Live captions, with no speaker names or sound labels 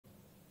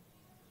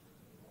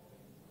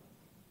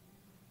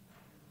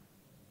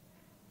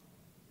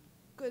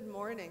Good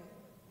morning.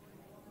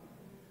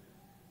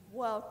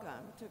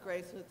 Welcome to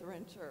Grace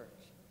Lutheran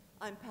Church.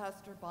 I'm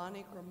Pastor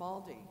Bonnie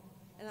Grimaldi,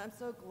 and I'm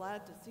so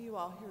glad to see you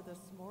all here this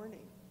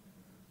morning.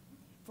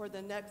 For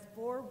the next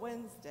 4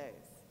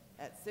 Wednesdays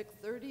at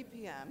 6:30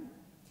 p.m.,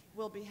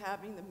 we'll be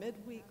having the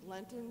midweek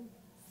Lenten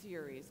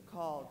series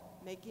called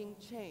Making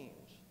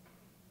Change.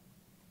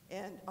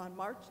 And on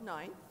March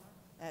 9th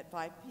at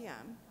 5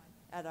 p.m.,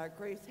 at our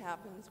Grace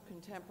Happens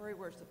contemporary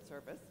worship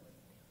service,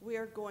 we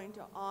are going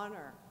to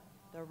honor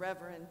the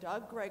Reverend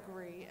Doug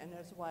Gregory and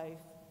his wife,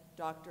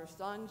 Dr.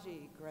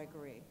 Sanji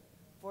Gregory,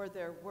 for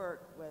their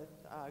work with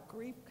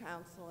grief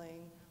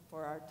counseling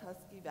for our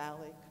Tusky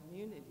Valley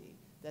community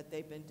that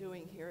they've been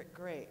doing here at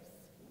Grace.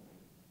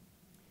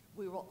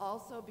 We will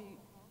also be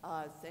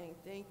saying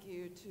thank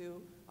you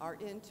to our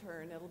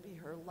intern. It'll be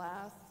her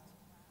last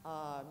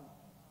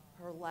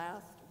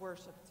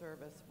worship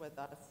service with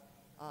us,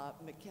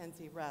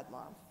 Mackenzie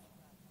Radloff.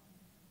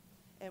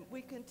 And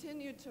we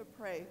continue to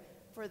pray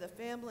for the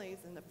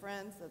families and the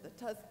friends of the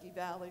Tusky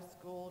Valley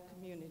School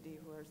community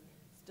who are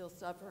still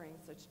suffering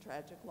such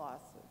tragic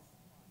losses.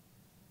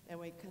 And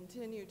we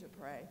continue to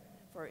pray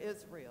for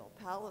Israel,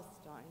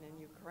 Palestine, and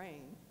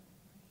Ukraine,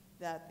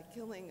 that the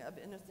killing of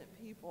innocent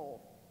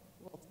people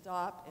will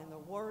stop and the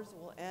wars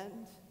will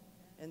end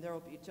and there will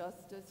be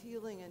justice,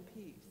 healing, and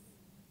peace.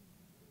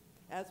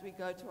 As we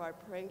go to our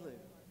prelude,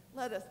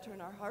 let us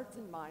turn our hearts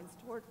and minds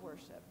toward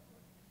worship.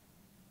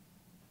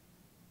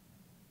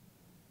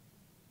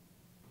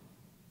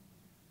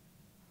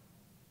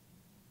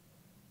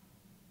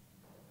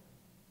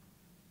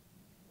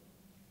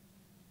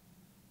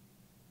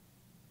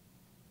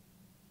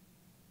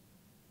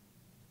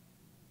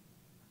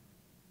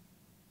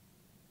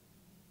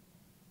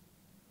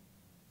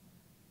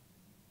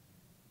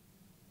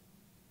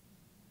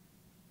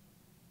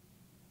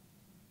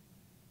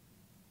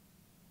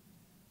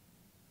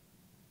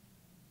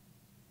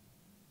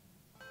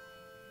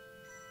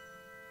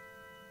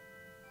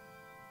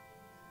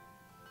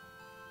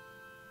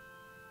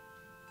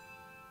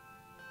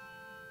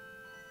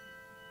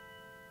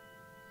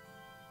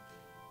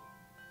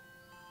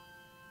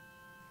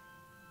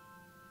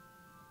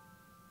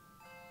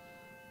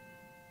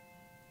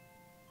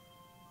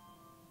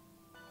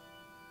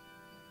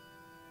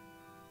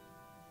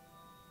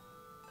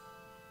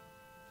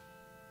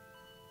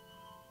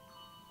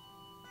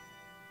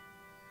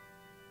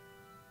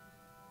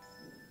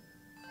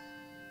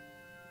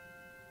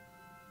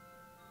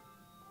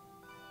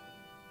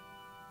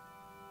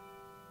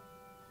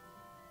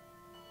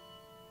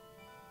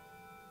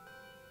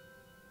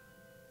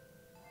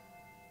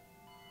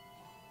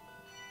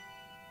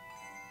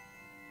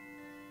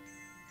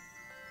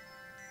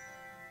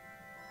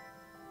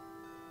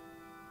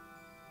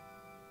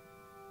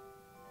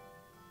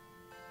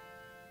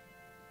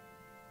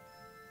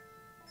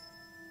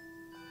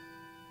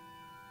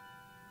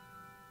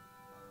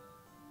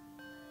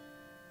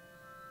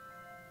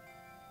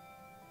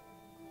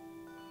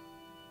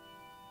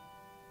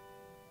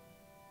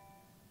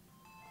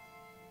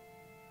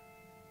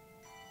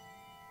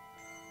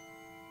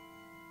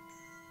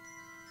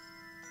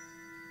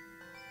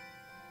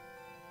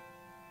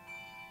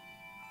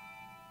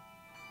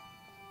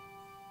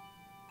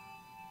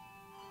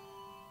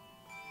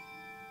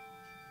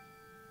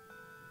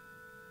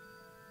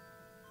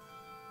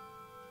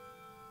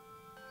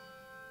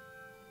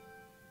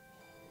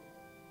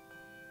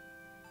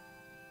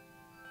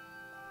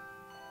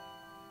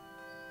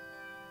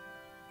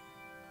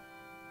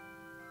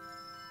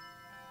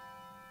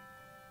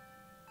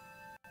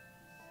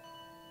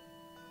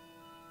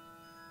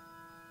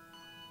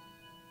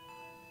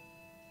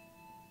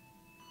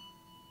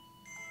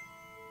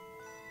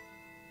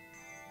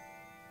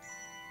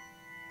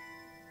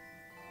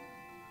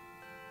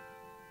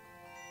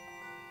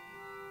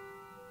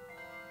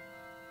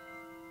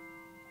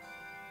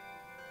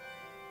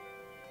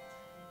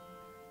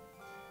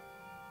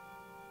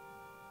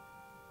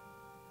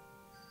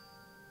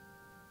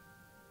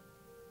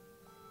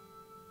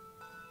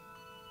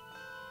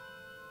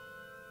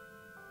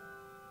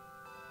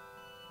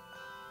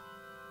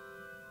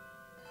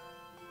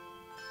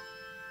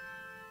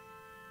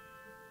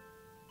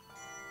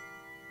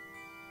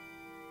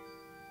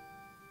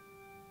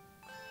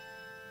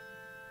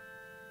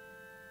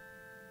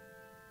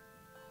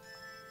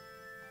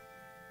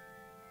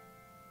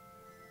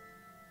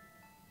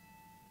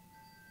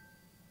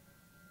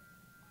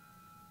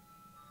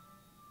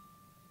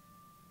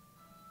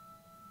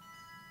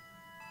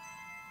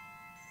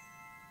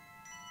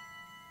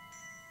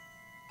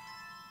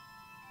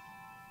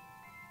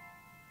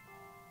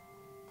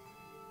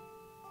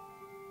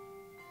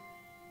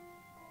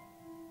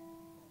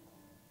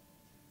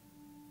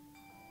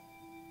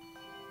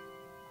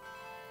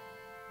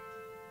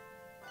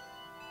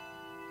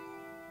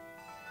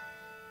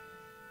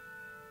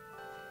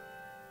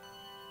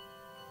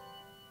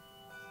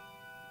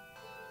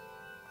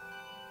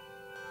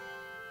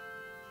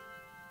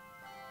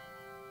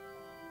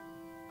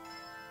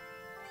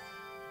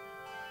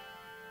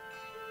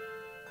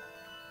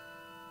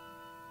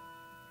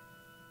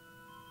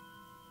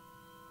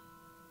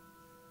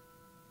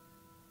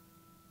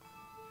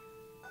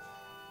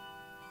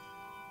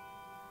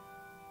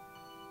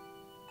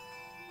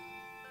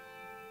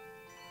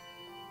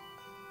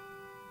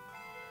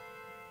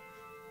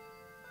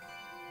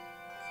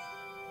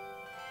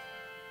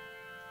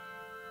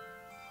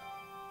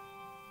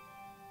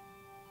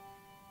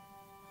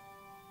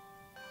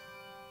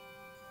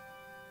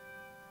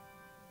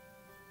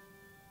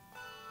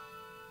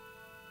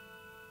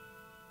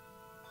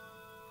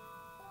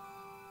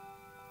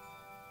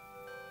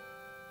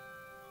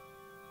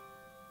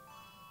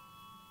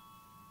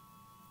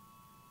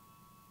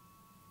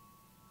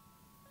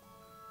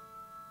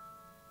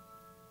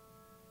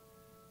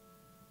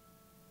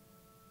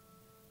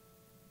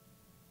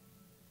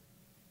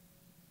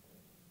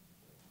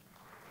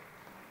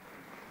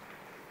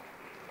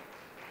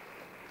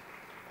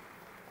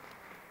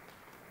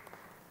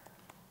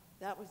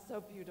 That was so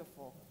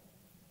beautiful.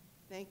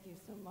 Thank you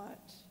so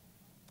much.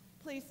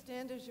 Please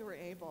stand as you are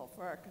able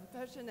for our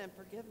confession and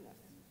forgiveness.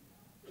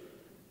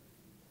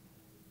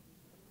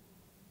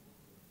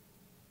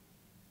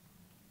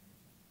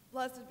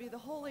 Blessed be the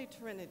Holy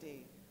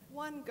Trinity,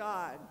 one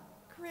God,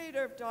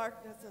 creator of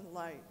darkness and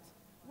light,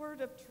 word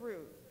of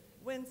truth,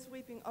 wind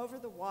sweeping over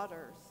the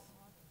waters.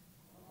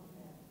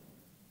 Amen.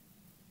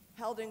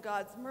 Held in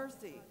God's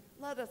mercy,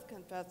 let us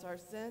confess our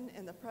sin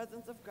in the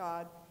presence of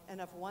God and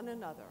of one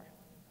another.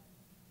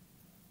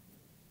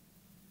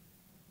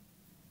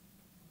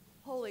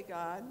 Holy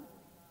God,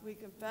 we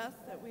confess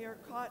that we are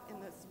caught in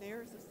the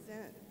snares of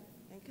sin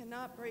and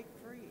cannot break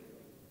free.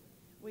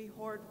 We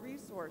hoard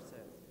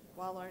resources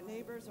while our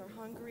neighbors are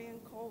hungry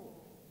and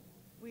cold.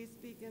 We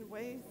speak in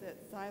ways that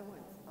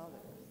silence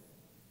others.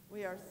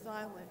 We are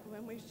silent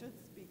when we should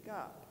speak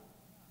up.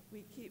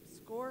 We keep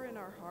score in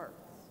our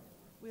hearts.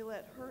 We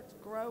let hurts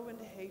grow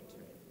into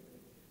hatred.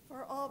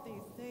 For all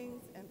these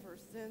things and for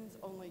sins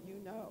only you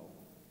know,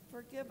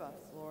 forgive us,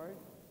 Lord.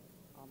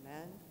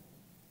 Amen.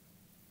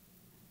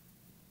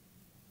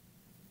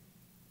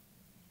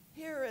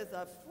 Here is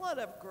a flood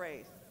of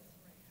grace.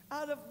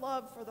 Out of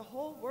love for the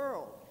whole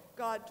world,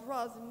 God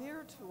draws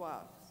near to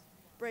us,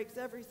 breaks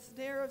every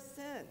snare of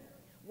sin,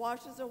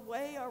 washes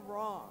away our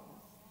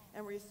wrongs,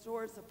 and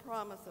restores the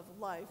promise of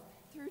life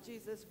through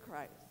Jesus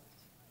Christ.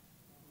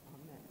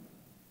 Amen.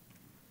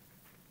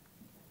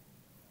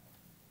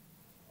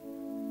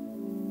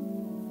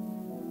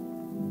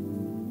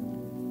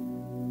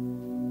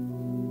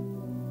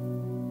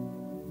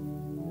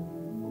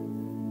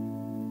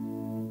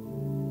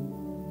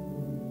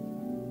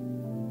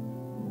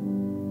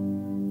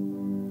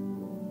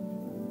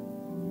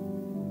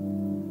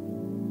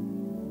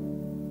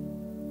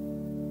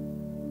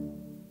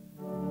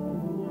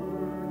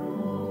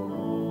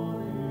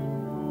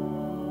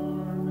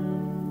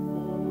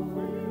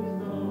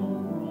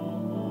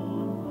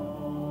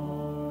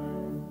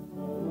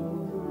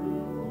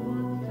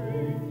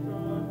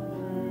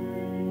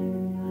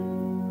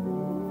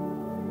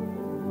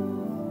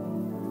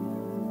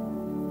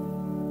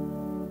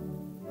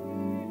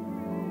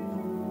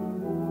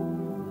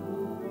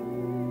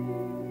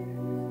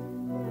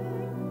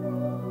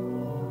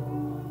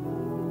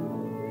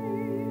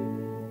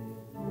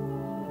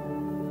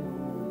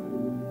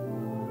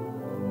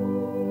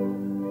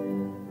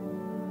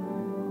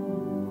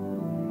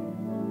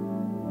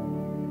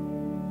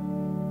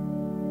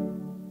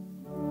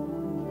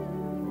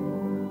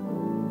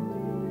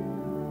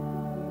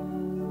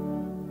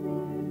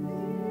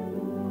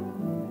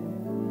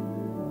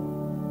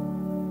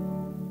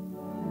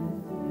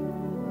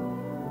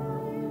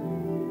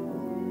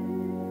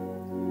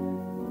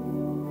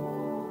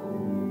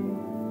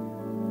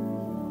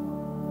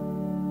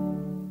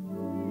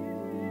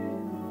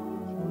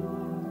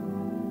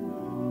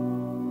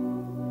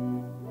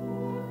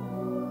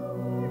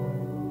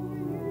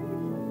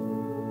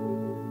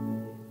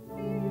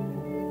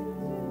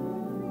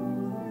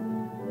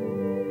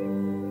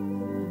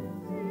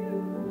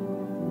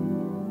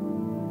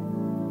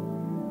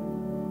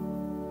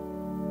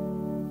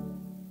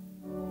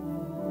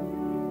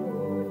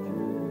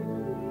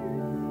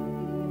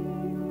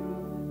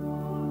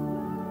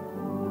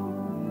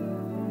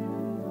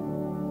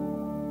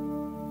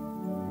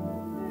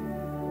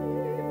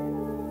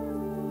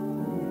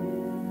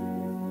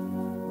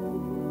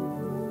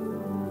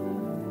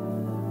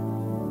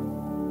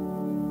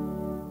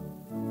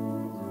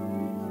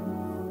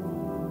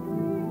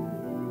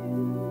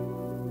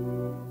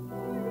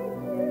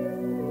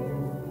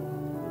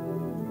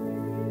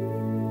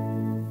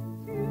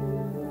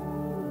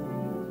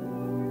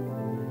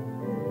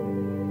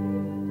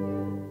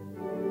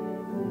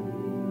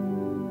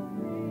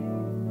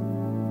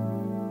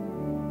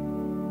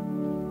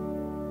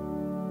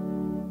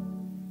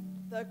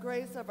 The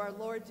grace of our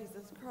Lord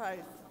Jesus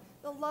Christ,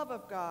 the love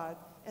of God,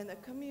 and the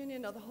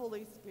communion of the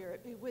Holy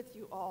Spirit be with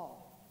you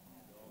all.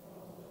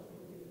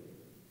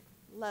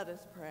 Let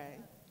us pray.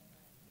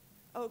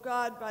 O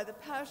God, by the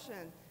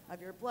passion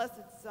of your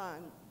blessed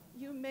Son,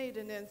 you made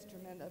an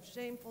instrument of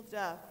shameful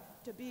death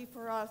to be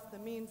for us the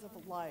means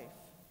of life.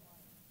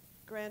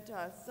 Grant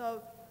us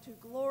so to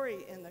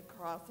glory in the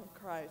cross of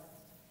Christ,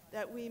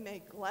 that we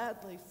may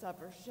gladly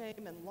suffer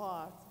shame and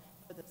loss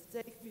for the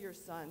sake of your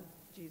Son,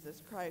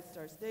 Jesus Christ,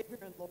 our Savior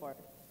and Lord,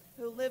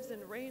 who lives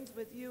and reigns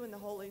with you in the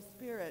Holy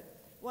Spirit,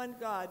 one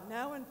God,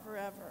 now and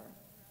forever.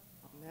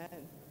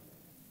 Amen.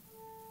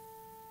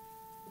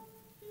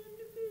 In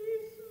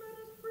peace, let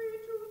us pray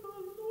to the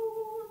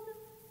Lord.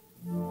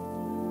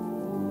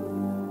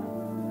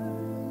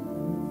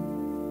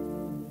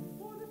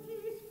 For the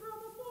peace from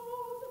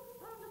above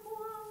and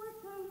for our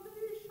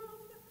salvation,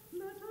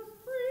 let us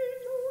pray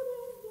to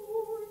the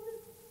Lord.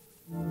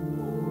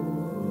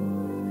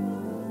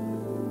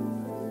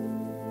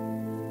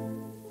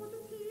 For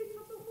the peace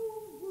of the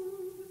whole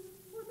world,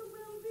 for the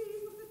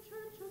well-being of the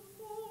Church of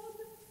God,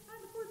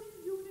 and for the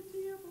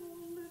unity of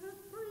all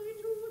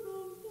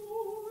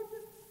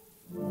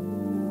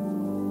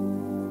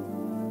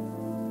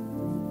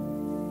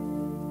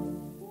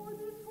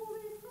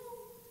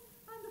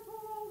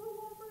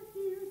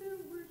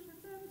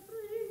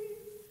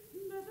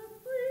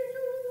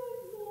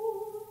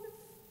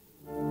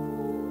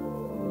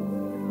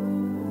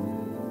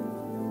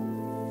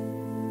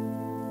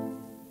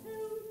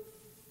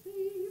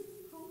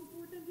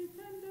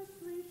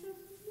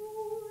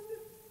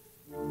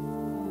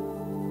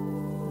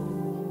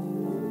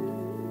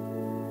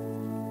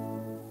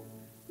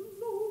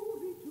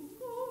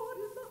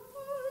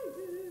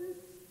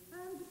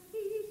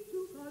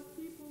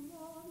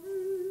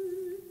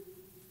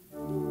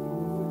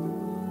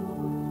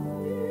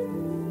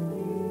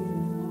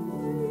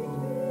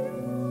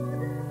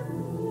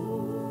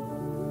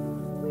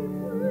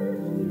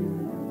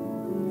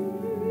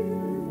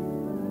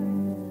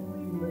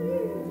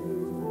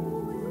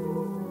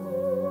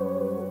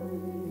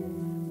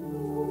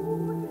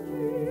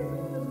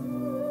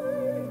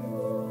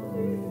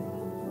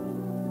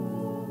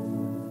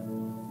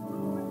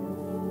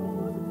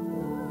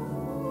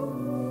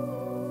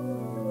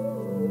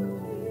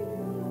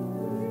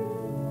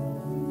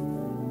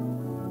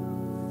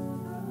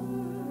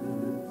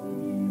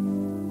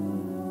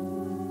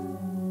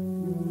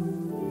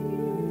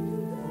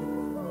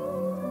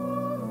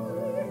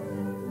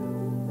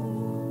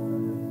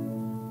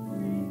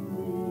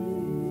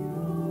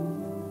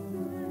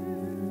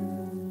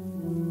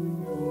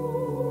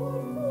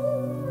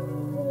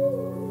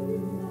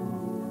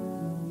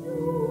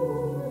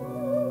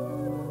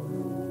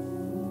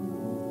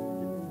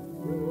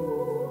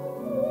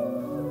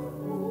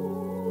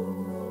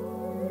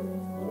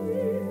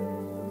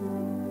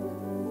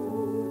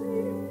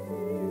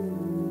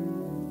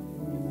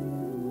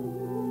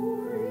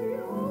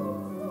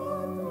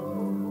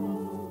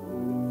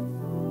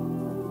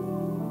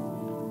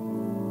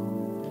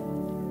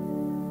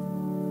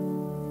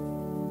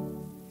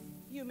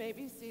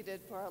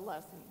for our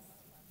lessons.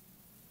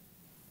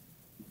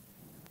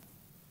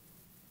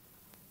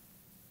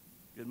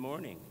 Good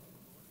morning.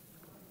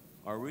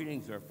 Our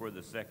readings are for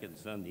the second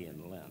Sunday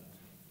in Lent.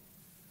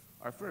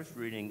 Our first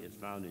reading is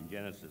found in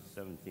Genesis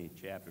 17th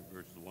chapter,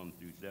 verses 1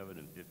 through 7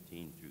 and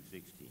 15 through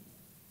 16.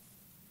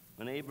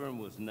 When Abram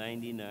was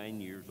 99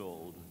 years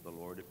old, the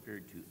Lord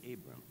appeared to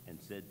Abram and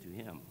said to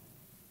him,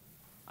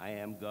 I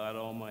am God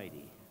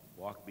Almighty.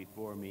 Walk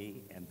before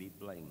me and be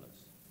blameless.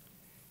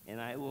 And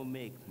I will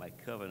make my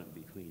covenant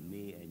between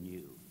me and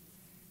you,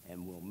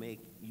 and will make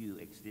you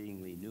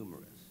exceedingly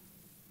numerous.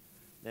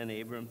 Then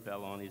Abram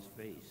fell on his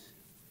face,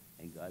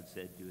 and God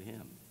said to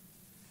him,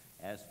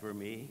 As for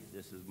me,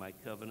 this is my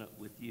covenant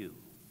with you.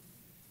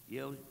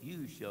 You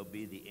shall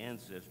be the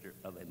ancestor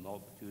of a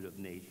multitude of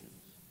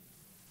nations.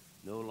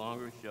 No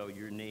longer shall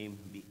your name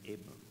be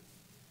Abram,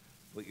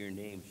 but your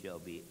name shall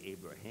be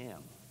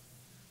Abraham,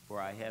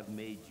 for I have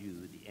made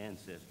you the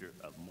ancestor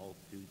of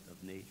multitudes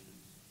of nations.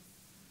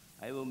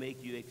 I will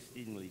make you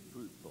exceedingly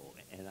fruitful,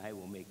 and I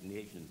will make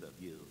nations of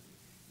you,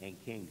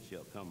 and kings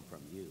shall come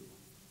from you.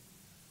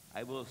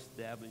 I will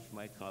establish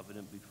my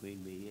covenant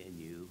between me and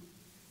you,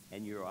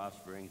 and your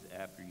offsprings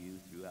after you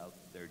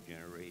throughout their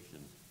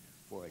generations,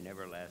 for an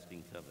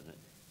everlasting covenant,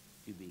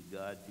 to be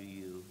God to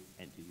you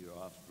and to your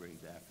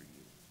offsprings after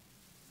you.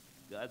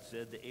 God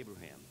said to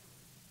Abraham,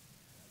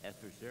 As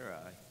for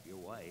Sarai, your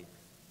wife,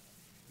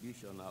 you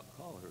shall not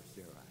call her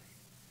Sarai,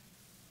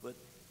 but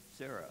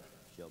Sarah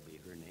shall be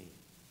her name.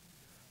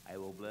 I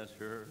will bless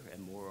her,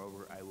 and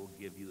moreover I will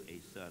give you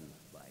a son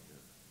by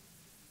her.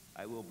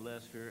 I will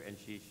bless her, and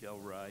she shall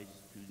rise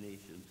to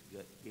nations,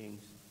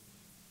 kings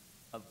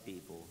of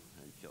people,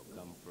 and shall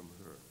come from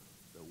her.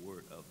 The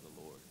word of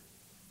the Lord.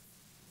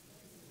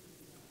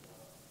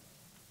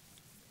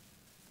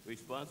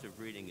 Responsive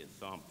reading is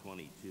Psalm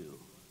 22,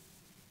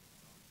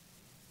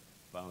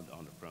 found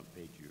on the front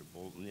page of your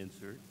bulletin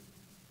insert.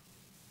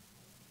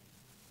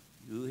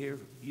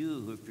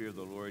 You who fear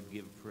the Lord,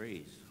 give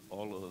praise.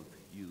 All of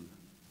you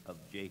of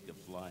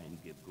Jacob's line,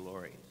 give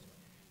glory.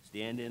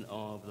 Stand in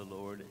awe of the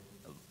Lord,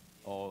 of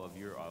all of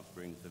your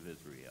offsprings of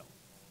Israel.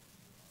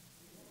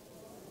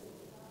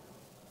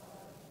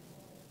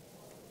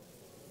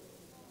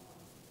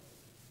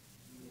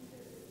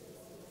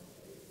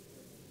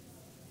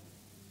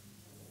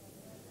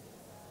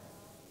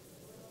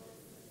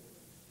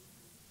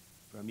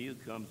 From you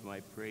comes my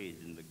praise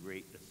in the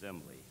great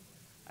assembly.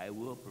 I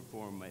will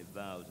perform my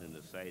vows in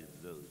the sight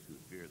of those who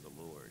fear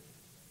the Lord.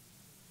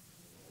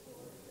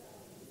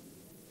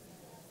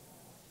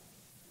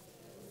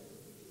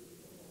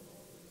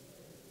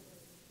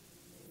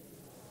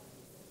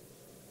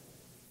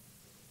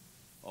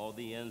 All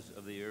the ends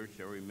of the earth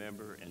shall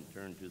remember and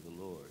turn to the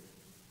Lord.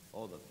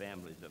 All the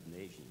families of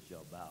nations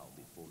shall bow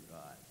before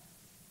God.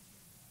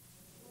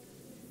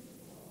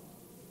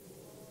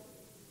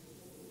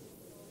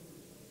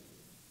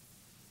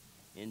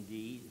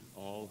 Indeed,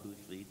 all who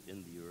sleep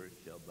in the earth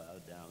shall bow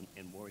down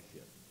and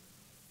worship.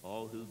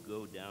 All who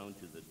go down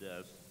to the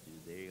dust,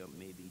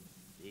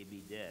 they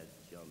be dead,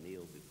 shall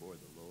kneel before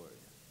the Lord.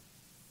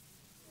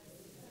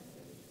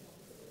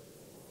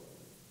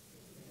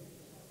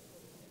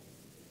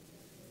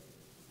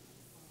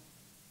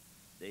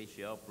 They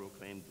shall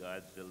proclaim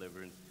God's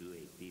deliverance to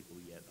a people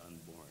yet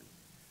unborn,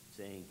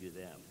 saying to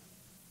them,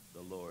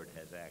 the Lord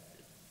has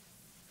acted.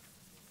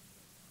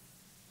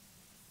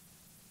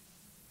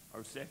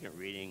 Our second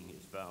reading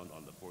is found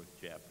on the 4th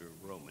chapter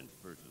of Romans,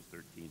 verses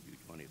 13 through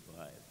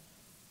 25.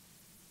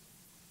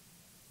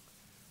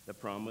 The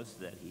promise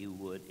that he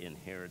would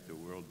inherit the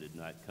world did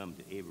not come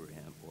to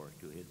Abraham or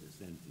to his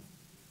descendants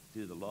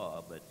through the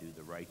law, but through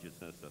the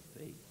righteousness of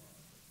faith.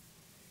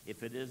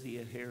 If it is the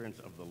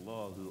adherents of the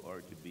law who are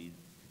to be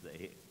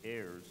the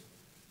heirs,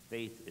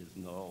 faith is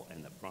null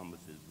and the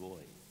promise is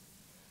void.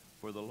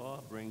 For the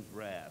law brings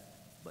wrath,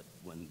 but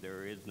when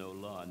there is no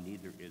law,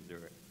 neither is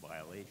there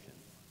violation.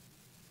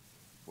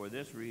 For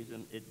this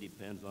reason, it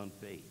depends on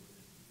faith,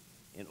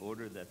 in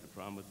order that the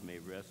promise may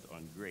rest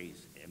on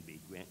grace and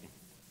be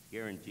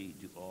guaranteed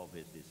to all of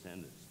his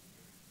descendants,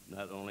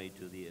 not only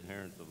to the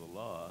adherents of the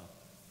law,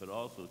 but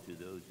also to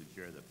those who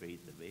share the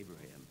faith of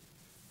Abraham,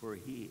 for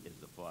he is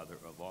the father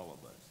of all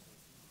of us.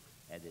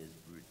 As is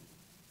written,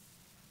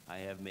 I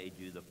have made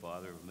you the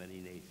father of many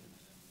nations.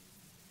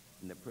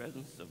 In the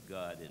presence of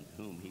God in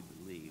whom he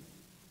believed,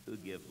 who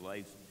gives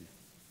life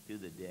to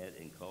the dead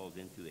and calls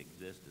into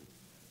existence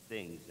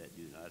things that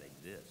do not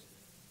exist.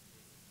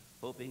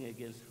 Hoping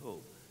against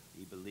hope,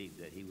 he believed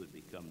that he would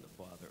become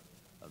the father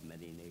of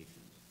many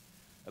nations,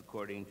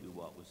 according to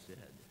what was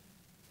said.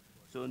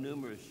 So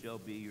numerous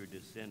shall your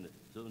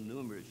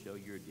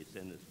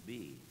descendants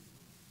be.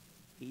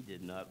 He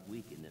did not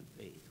weaken in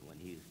faith when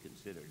he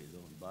considered his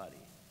own body,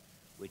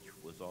 which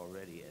was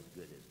already as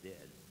good as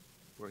dead,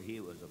 for he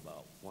was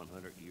about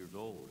 100 years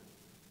old,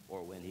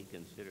 or when he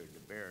considered the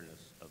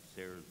barrenness of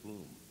Sarah's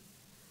womb.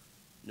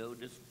 No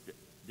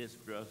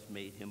distrust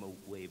made him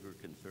waver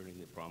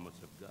concerning the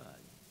promise of God,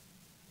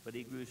 but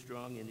he grew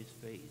strong in his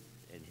faith,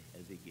 and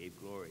as he gave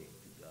glory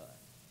to God.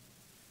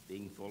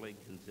 being fully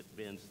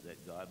convinced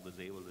that God was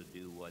able to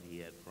do what he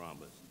had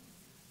promised.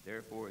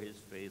 Therefore his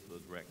faith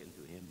was reckoned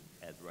to him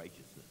as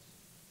righteousness.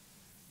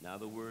 Now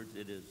the words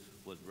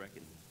was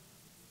reckoned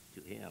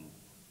to him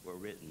were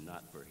written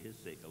not for his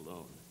sake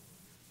alone,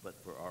 but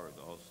for ours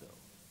also.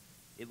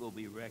 It will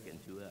be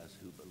reckoned to us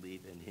who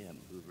believe in him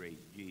who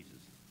raised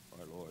Jesus,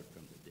 our Lord,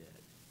 from the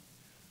dead,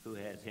 who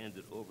has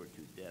handed over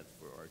to death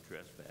for our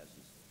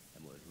trespasses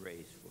and was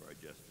raised for our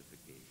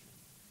justification.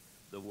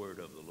 The word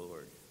of the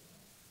Lord.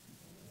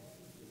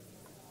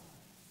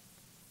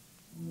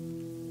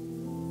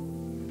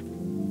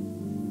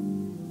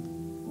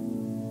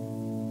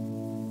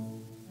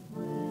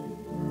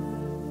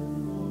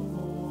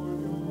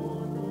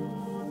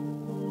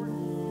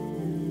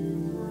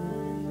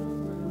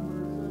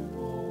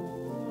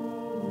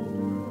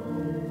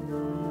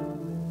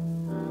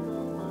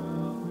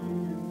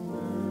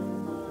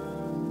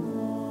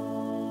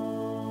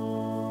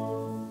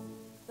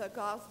 The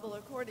Gospel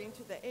according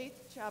to the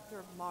 8th chapter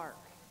of Mark.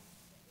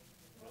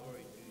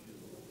 Glory to you.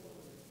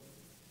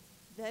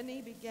 Then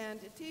he began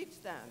to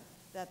teach them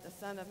that the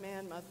Son of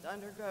Man must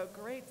undergo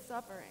great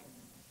suffering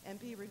and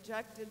be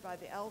rejected by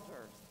the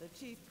elders, the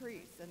chief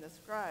priests, and the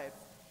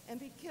scribes, and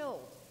be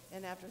killed,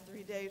 and after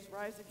 3 days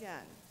rise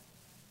again.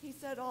 He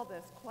said all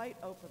this quite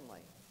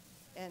openly,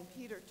 and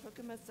Peter took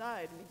him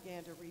aside and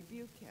began to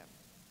rebuke him.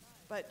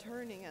 But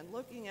turning and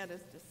looking at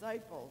his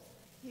disciples,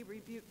 he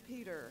rebuked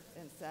Peter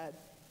and said,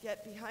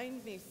 "Get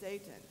behind me,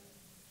 Satan,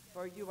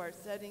 for you are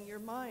setting your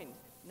mind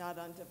not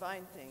on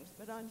divine things,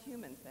 but on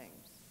human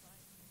things."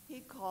 He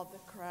called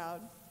the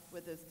crowd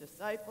with his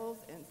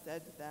disciples and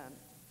said to them,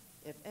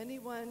 If any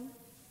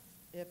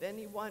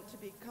want to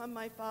become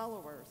my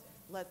followers,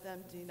 let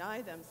them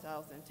deny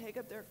themselves and take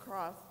up their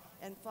cross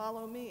and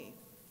follow me.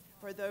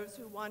 For those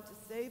who want to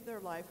save their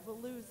life will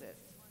lose it,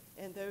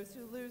 and those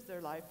who lose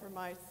their life for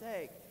my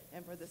sake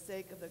and for the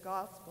sake of the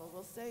gospel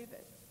will save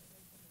it.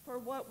 For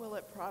what will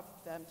it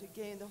profit them to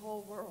gain the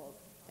whole world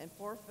and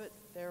forfeit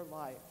their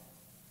life?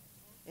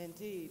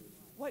 Indeed,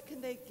 what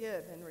can they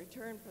give in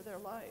return for their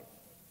life?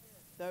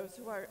 Those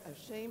who are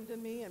ashamed of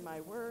me and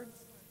my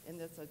words in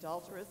this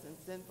adulterous and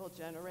sinful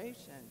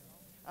generation,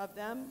 of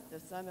them the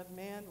Son of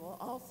Man will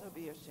also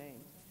be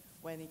ashamed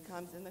when he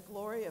comes in the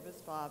glory of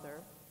his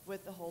Father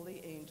with the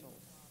holy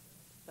angels.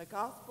 The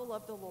Gospel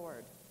of the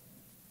Lord.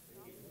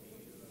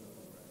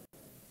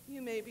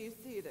 You may be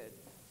seated.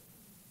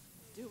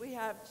 Do we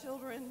have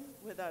children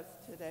with us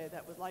today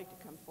that would like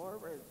to come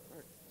forward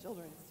for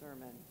children's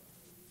sermon?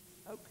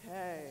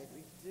 Okay,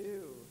 we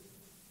do.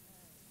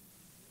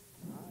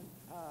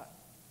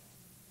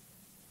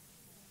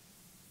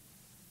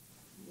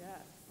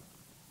 Yes.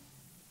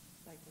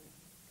 Like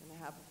we're going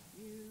to have a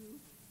few.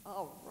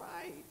 All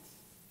right.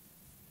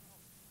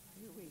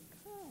 Here we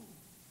come.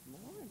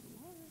 More and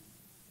more.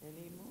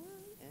 Any more?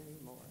 Any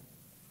more?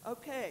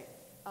 Okay.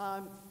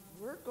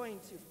 We're going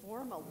to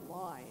form a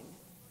line.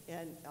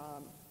 And,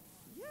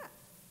 yeah.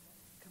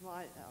 Come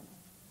on.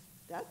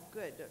 That's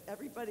good.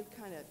 Everybody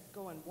kind of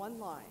go in one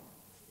line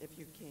if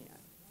you can.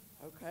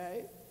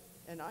 Okay?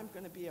 And I'm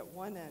going to be at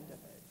one end of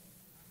it.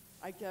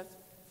 I guess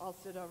I'll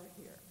sit over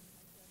here.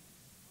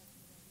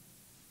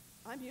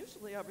 I'm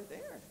usually over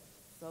there,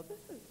 so this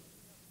is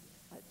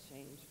a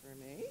change for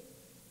me.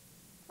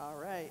 All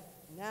right,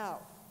 now,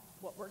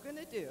 what we're going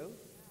to do,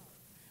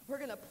 we're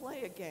going to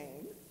play a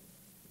game.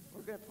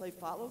 We're going to play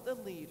Follow the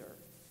Leader,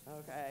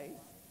 okay?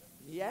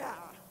 Yeah.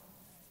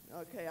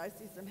 Okay, I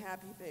see some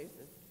happy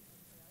faces.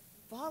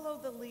 Follow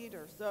the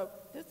leader. So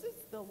this is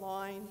the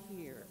line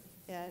here,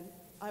 and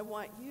I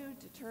want you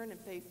to turn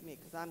and face me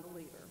because I'm the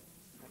leader.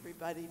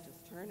 Everybody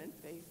just turn and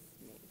face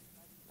me.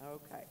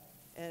 Okay.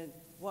 And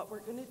what we're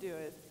going to do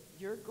is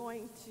you're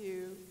going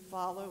to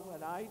follow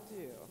what I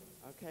do,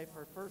 okay,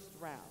 for first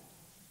round.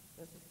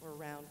 This is for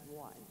round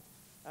one.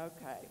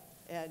 Okay.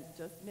 And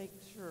just make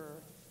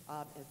sure,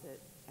 is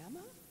it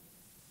Emma?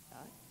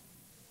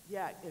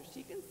 Yeah, if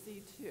she can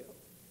see too.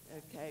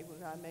 Okay, we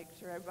got to make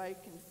sure everybody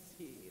can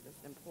see.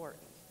 That's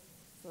important.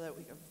 So that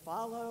we can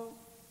follow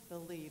the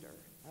leader.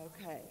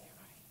 Okay.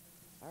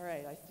 All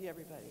right, I see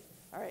everybody.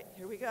 All right,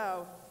 here we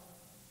go.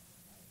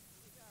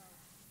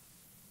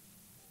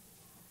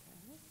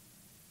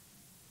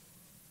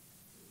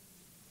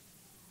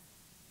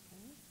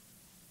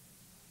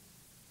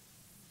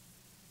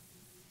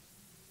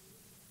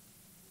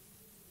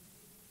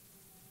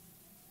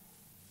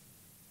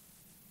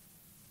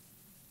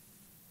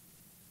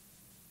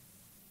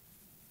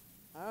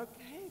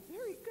 Okay,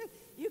 very good.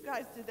 You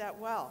guys did that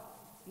well.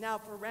 Now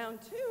for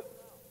round two,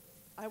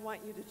 I want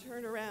you to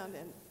turn around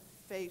and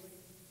face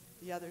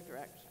the other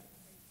direction.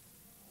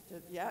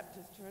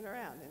 Just turn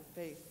around and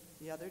face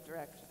the other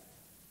direction.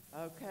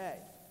 Okay,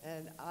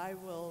 and I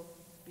will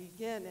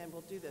begin and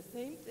we'll do the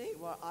same thing.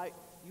 Well,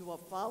 you will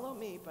follow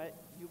me, but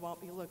you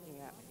won't be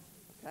looking at me.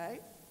 Okay?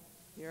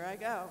 Here I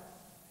go.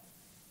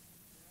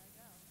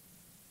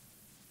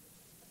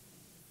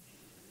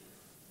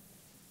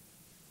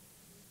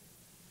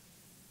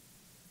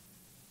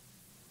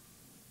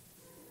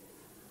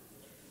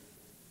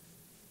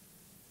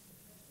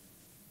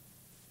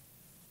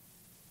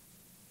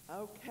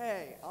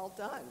 Okay, all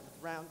done.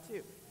 Round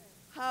two.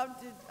 How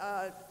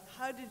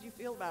did you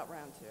feel about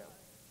round two?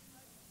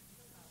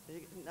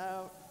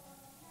 No.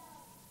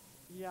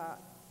 Yeah.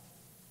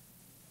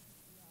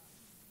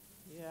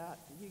 Yeah.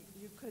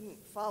 You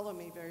couldn't follow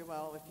me very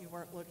well if you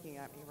weren't looking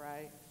at me,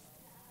 right?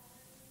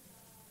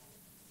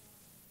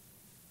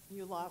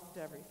 You lost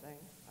everything.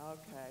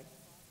 Okay.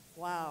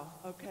 Wow.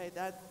 Okay,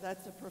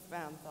 that's a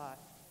profound thought.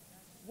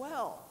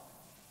 Well,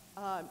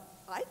 I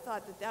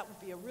thought that would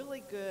be a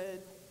really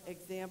good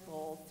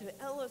example to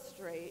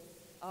illustrate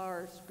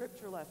our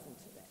scripture lesson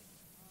today.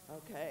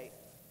 Okay?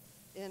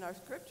 In our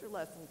scripture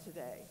lesson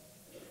today,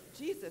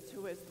 Jesus,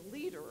 who is the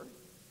leader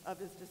of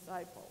his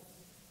disciples,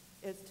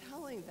 is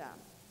telling them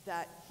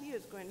that he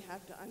is going to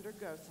have to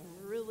undergo some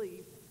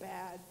really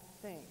bad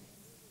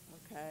things.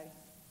 Okay?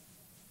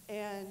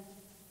 And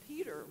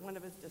Peter, one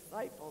of his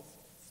disciples,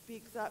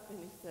 speaks up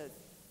and he says,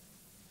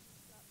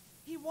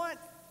 he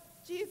wants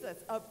Jesus,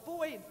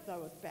 avoid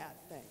those bad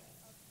things.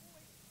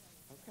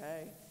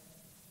 Okay?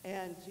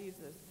 And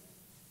Jesus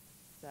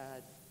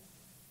said,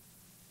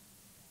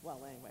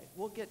 well, anyway,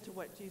 we'll get to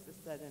what Jesus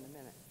said in a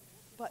minute.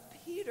 But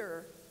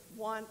Peter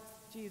wants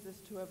Jesus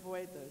to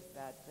avoid those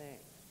bad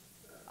things.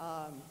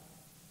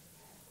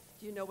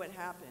 Do you know what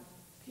happened?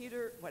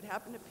 What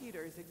happened to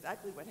Peter is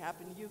exactly what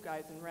happened to you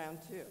guys in round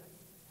two.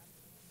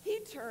 He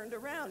turned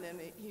around and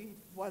he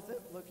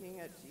wasn't looking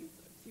at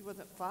Jesus. He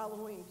wasn't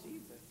following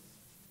Jesus.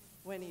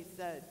 When he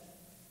said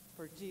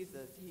for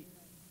Jesus, he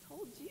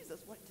told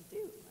Jesus what to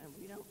do. And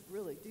we don't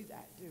really do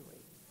that, do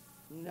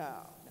we?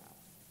 No.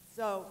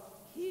 So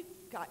he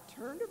got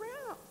turned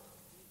around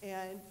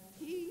and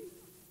he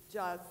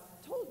just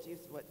told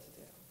Jesus what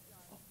to do.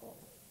 Oh,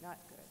 not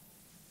good.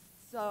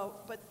 So,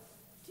 but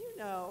do you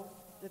know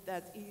that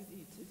that's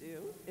easy to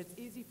do? It's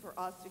easy for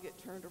us to get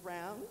turned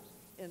around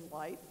in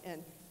life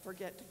and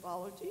forget to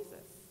follow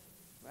Jesus,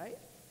 right?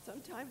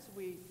 Sometimes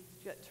we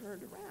get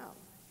turned around.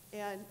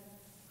 And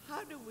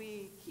how do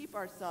we keep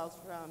ourselves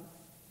from,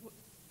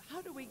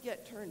 how do we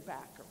get turned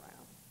back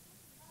around?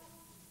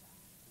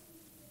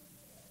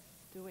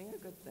 Doing a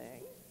good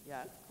thing.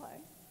 Yes, Clay?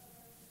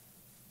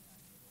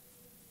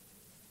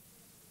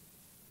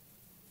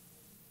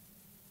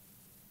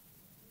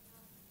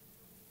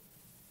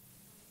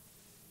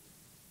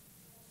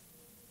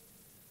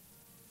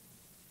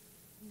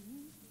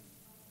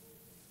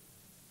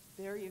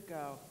 There you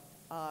go.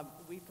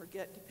 We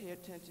forget to pay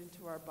attention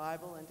to our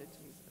Bible and to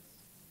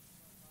Jesus.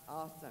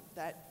 Awesome.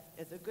 That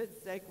is a good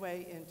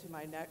segue into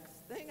my next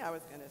thing I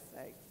was going to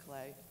say,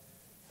 Clay,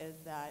 is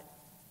that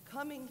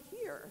coming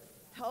here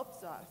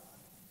helps us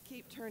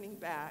keep turning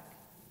back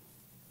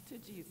to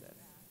Jesus.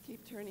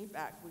 Keep turning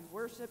back. We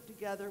worship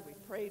together, we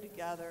pray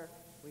together,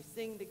 we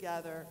sing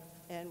together,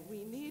 and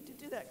we need to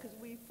do that because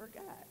we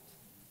forget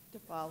to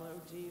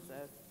follow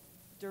Jesus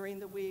during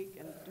the week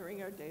and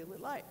during our daily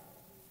life.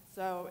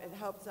 So it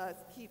helps us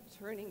keep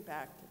turning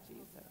back to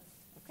Jesus.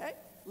 Okay?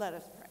 Let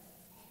us pray.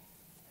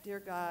 Dear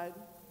God,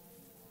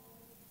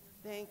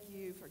 thank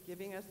you for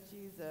giving us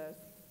Jesus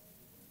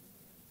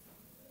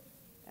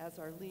as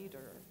our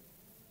leader.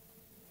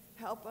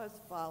 Help us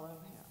follow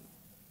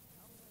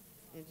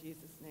him. In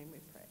Jesus' name we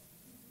pray.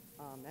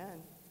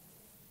 Amen.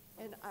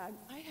 And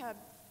I have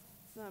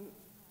some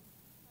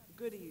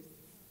goodies.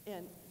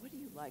 And what do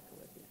you like,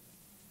 Olivia?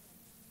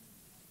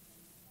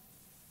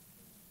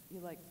 You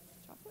like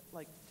chocolate?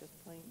 Like just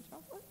plain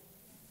chocolate?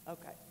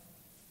 Okay.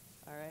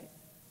 All right.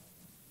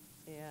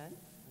 And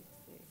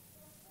let's see.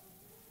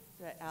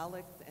 So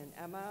Alex and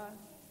Emma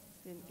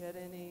didn't get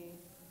any.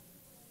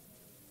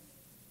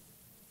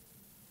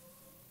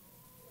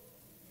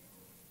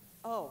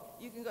 Oh,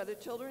 you can go to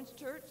Children's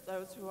Church,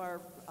 those who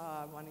are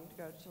wanting to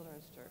go to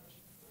Children's Church.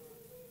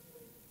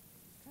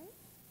 Okay?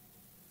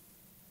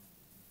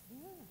 Yeah.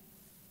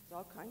 There's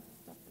all kinds of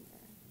stuff in there.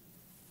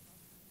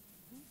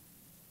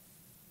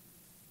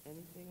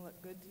 Anything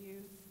look good to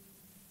you?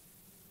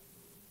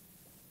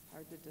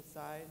 Hard to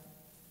decide?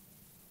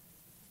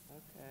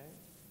 Okay.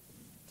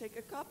 Take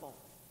a couple.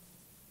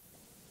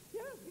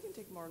 Yeah, you can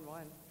take more than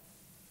one.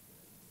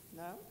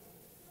 No?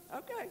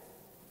 Okay.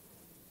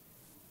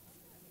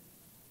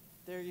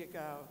 There you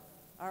go.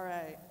 All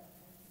right.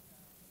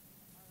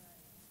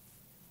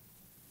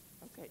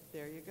 Okay,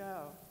 there you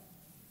go.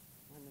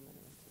 1 minute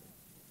or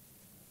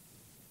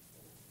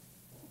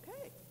two.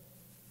 Okay.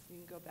 You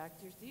can go back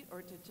to your seat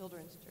or to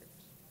Children's Church.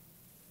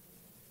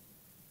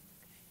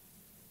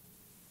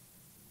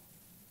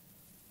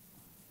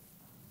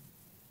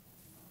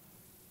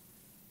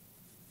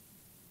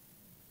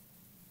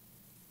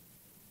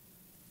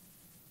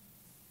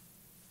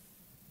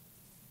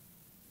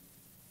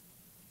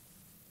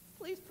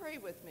 Please pray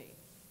with me.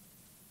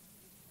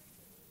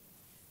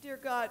 Dear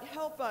God,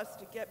 help us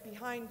to get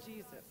behind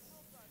Jesus,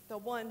 the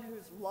one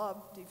whose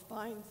love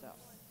defines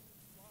us.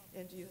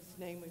 In Jesus'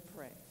 name we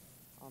pray.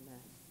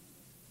 Amen.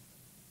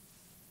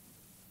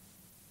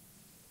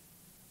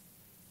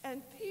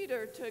 And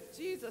Peter took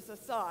Jesus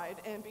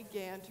aside and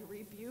began to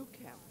rebuke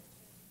him.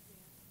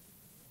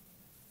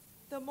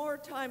 The more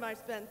time I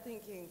spend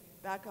thinking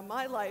back on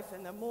my life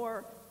and the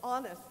more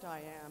honest I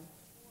am,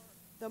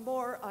 the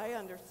more I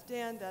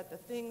understand that the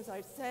things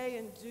I say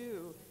and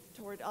do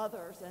toward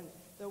others and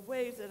the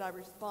ways that I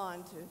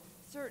respond to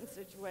certain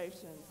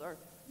situations are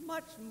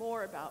much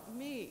more about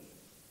me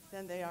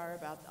than they are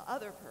about the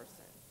other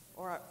person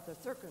or the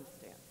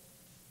circumstance.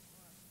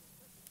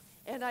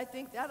 And I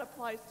think that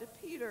applies to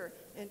Peter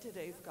in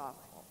today's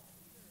gospel.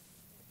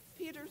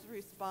 Peter's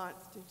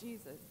response to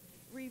Jesus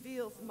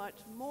reveals much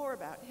more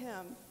about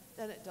him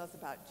than it does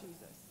about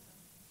Jesus.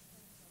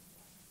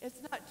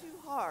 It's not too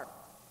hard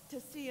to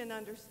see and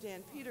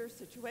understand Peter's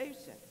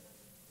situation.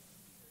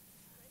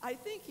 I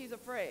think he's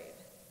afraid.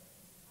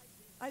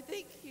 I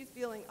think he's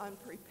feeling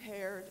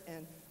unprepared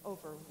and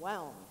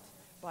overwhelmed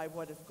by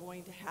what is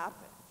going to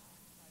happen.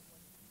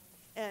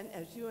 And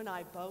as you and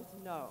I both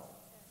know,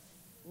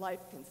 life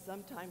can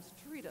sometimes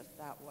treat us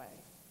that way.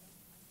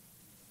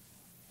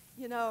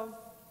 You know,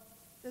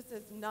 this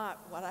is not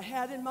what I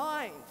had in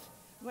mind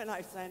when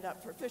I signed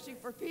up for Fishing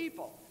for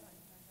People.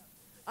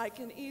 I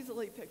can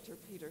easily picture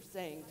Peter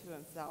saying to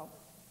himself,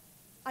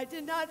 I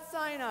did not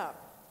sign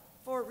up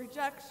for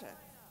rejection,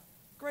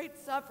 great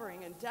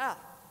suffering, and death.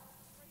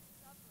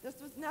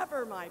 This was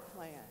never my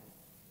plan.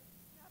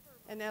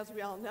 And as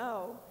we all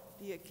know,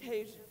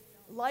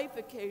 life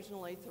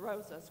occasionally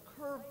throws us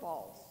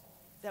curveballs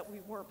that we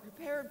weren't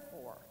prepared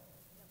for.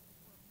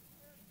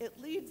 It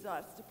leads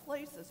us to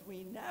places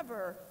we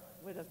never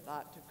would have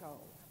thought to go.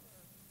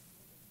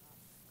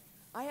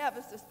 I have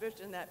a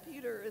suspicion that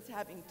Peter is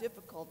having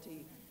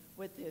difficulty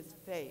with his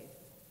faith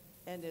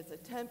and is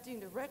attempting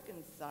to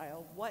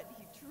reconcile what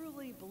he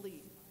truly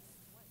believes.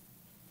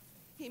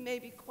 He may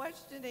be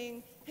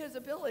questioning his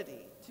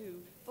ability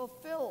to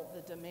fulfill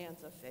the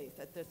demands of faith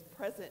at this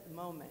present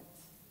moment.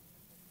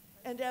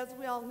 And as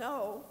we all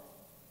know,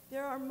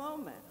 there are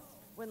moments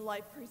when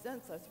life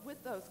presents us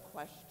with those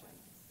questions.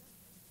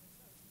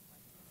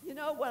 You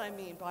know what I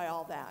mean by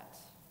all that?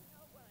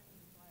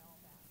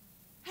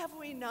 Have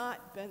we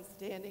not been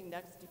standing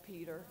next to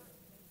Peter?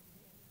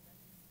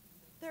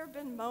 There have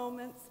been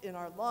moments in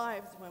our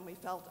lives when we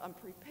felt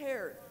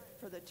unprepared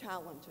for the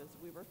challenges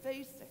we were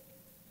facing.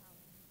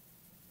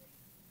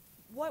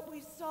 What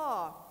we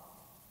saw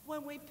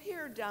when we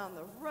peered down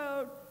the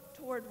road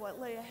toward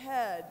what lay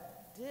ahead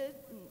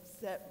didn't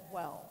sit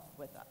well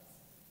with us.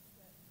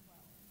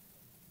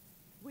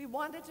 We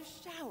wanted to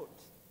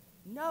shout,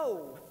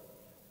 no,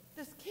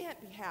 this can't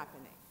be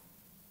happening.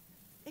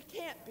 It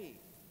can't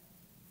be.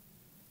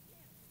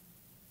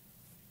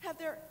 Have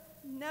there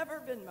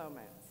never been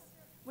moments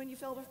when you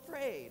felt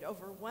afraid,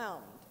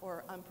 overwhelmed,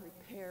 or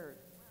unprepared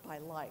by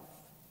life?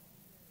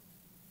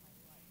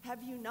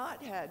 Have you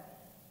not had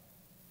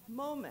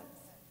moments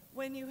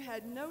when you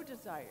had no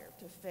desire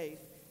to face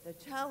the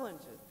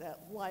challenges that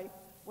life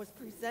was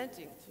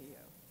presenting to you?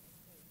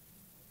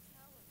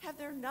 Have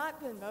there not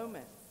been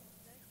moments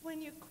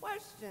when you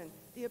questioned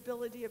the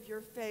ability of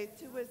your faith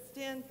to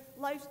withstand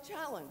life's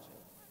challenges?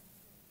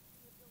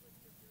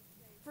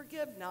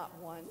 Forgive not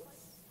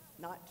once,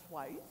 not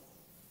twice,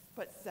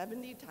 but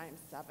 70 times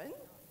 7?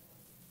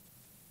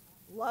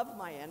 Love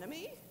my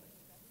enemy?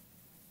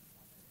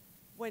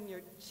 When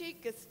your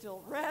cheek is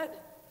still red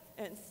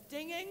and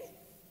stinging,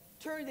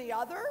 turn the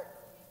other?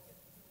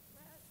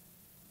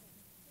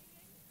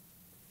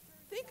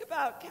 Think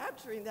about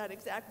capturing that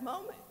exact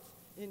moment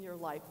in your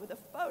life with a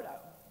photo.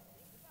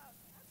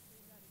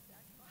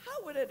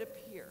 How would it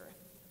appear?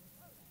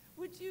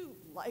 Would you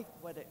like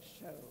what it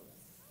shows?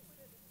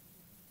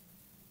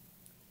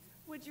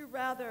 Would you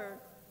rather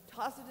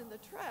toss it in the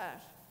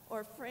trash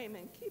or frame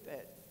and keep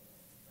it?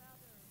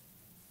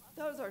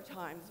 Those are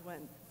times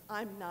when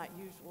I'm not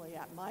usually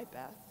at my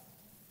best,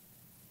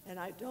 and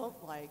I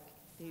don't like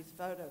these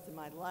photos in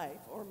my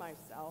life or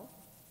myself.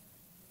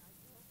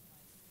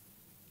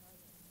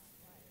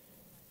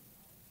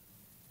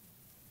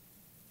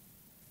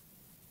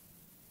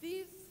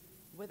 These,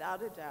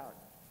 without a doubt,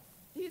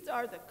 these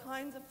are the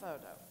kinds of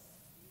photos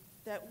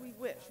that we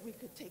wish we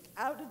could take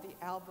out of the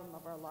album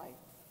of our life.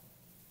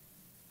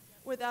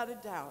 Without a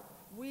doubt,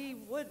 we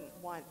wouldn't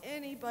want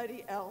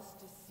anybody else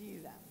to see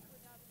them.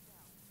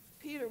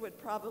 Peter would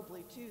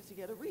probably choose to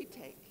get a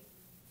retake.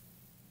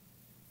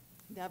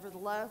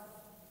 Nevertheless,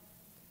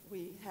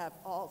 we have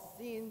all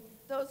seen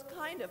those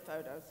kind of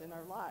photos in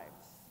our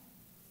lives.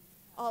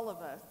 All of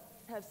us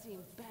have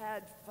seen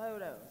bad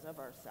photos of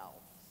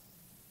ourselves.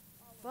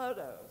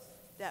 Photos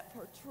that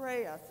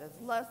portray us as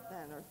less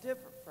than or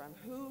different from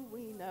who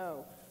we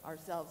know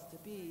ourselves to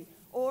be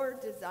or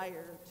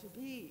desire to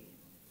be.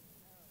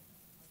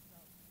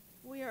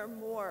 We are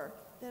more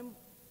than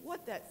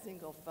what that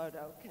single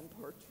photo can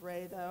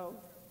portray, though.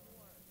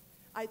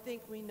 I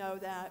think we know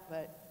that,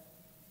 but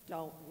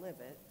don't live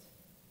it.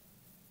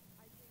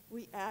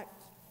 We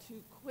act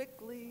too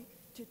quickly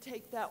to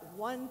take that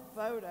one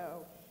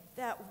photo,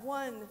 that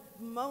one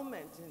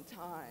moment in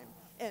time,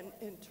 and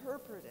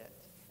interpret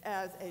it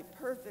as a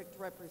perfect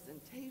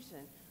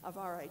representation of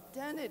our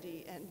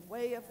identity and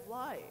way of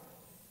life.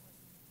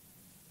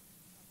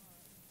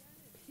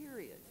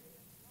 Period.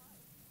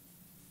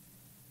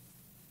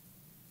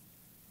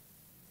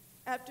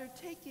 After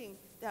taking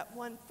that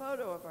one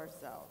photo of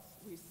ourselves,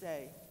 we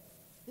say,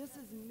 This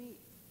is me.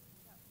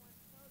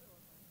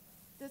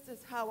 This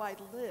is how I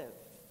live.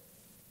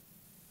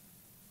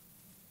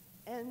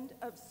 End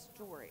of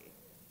story.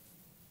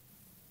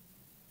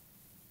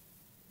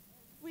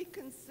 We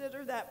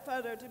consider that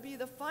photo to be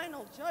the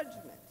final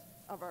judgment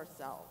of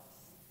ourselves.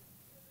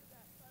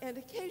 And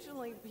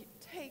occasionally we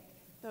take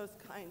those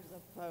kinds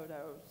of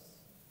photos,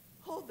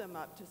 hold them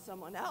up to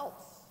someone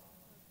else,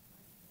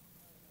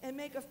 and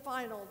make a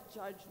final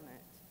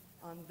judgment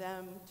on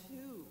them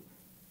too.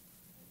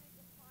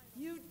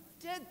 You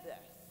did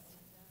this.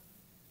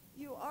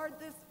 You are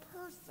this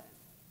person.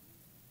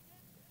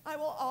 I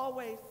will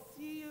always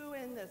see you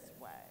in this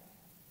way.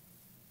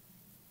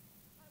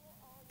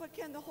 But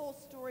can the whole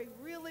story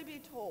really be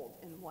told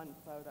in one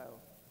photo?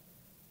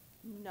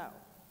 No.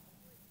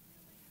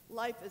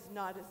 Life is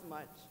not as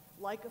much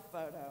like a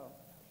photo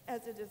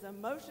as it is a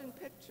motion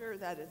picture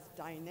that is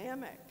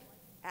dynamic,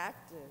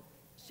 active,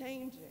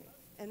 changing,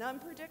 and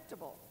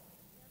unpredictable.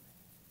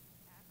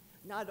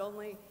 Not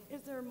only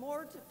is there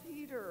more to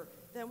Peter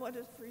than what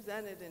is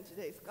presented in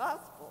today's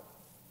gospel,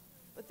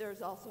 but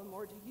there's also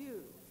more to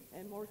you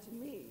and more to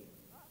me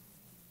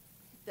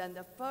than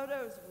the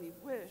photos we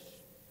wish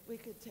we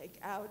could take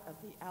out of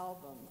the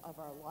album of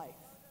our life.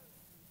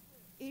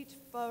 Each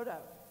photo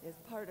is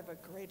part of a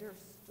greater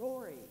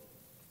story.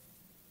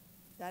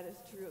 That is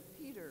true of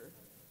Peter,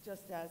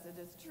 just as it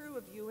is true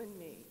of you and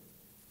me.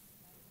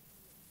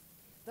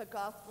 The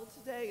gospel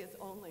today is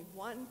only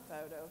one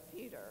photo of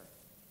Peter.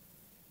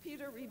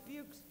 Peter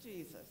rebukes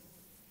Jesus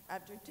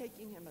after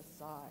taking him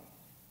aside.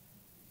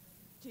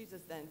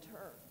 Jesus then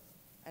turns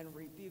and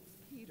rebukes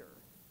Peter,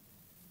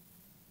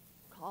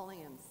 calling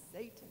him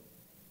Satan.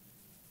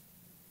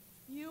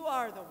 You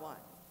are the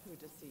one who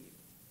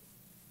deceives.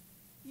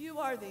 You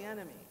are the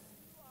enemy.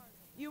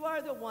 You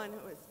are the one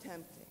who is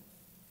tempting.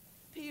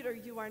 Peter,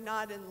 you are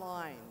not in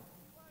line.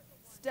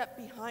 Step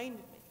behind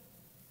me.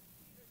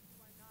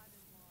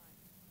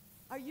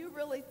 Are you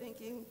really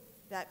thinking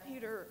that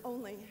Peter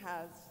only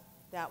has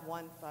that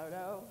one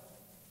photo?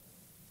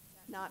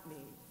 Not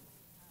me.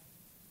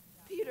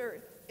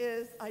 Peter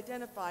is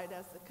identified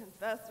as the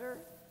confessor,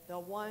 the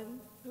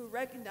one who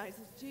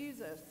recognizes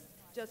Jesus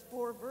just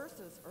 4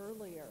 verses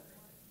earlier.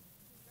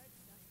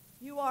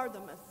 You are the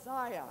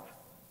Messiah.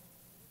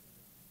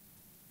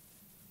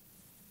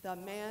 The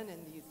man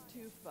in these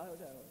 2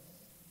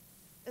 photos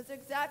is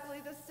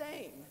exactly the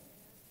same.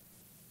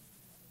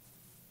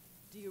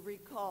 Do you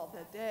recall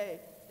the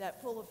day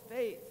that, full of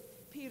faith,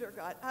 Peter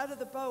got out of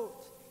the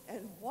boat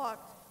and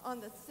walked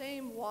on the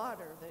same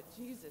water that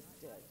Jesus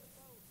did?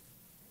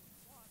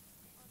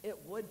 It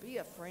would be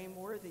a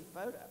frame-worthy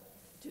photo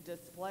to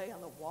display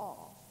on the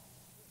wall.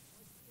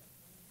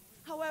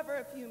 However,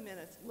 a few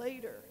minutes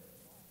later,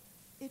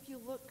 if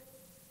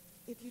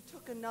you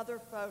took another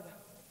photo,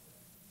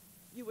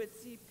 you would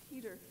see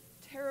Peter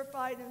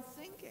terrified and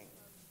sinking,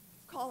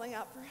 calling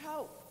out for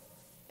help,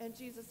 and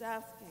Jesus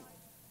asking,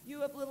 "You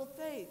have little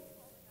faith,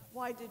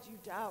 why did you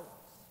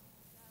doubt?"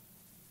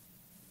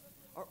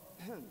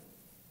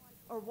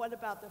 Or what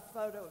about the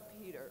photo of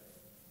Peter?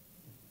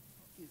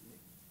 Excuse me.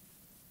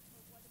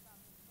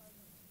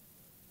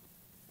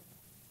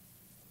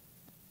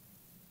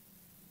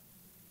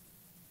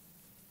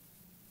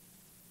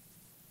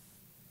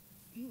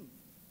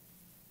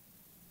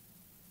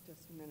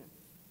 Just a minute.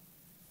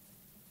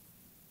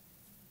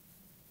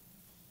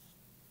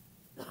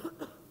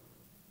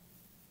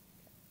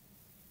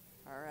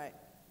 All right.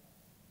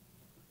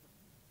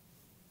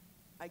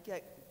 I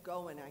get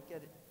going, I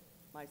get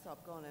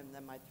myself going, and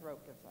then my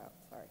throat gives out.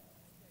 Sorry.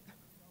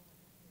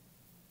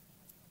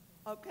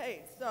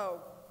 Okay,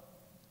 so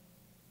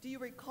do you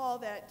recall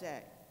that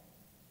day?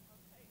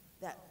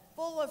 That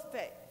full of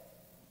faith,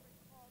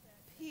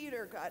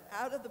 Peter got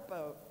out of the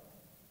boat,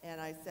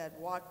 and I said,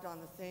 walked on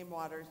the same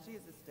water as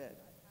Jesus did.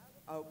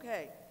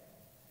 Okay.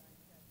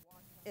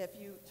 If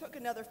you took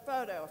another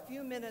photo a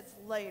few minutes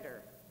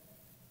later,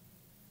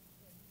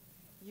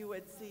 you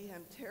would see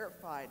him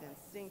terrified and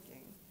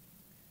sinking,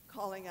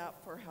 calling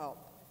out for help.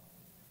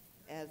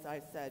 As I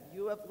said,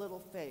 "You have little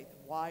faith,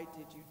 why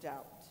did you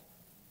doubt?"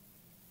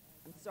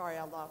 I'm sorry,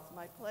 I lost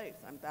my place.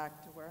 I'm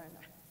back to where I'm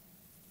at.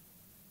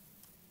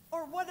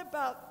 Or what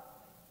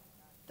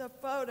about the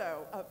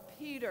photo of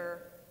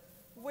Peter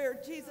where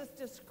Jesus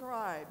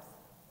describes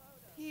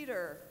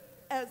Peter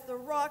as the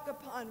rock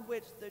upon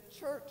which the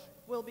church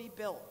will be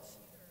built?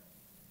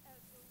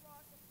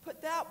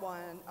 Put that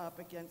one up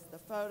against the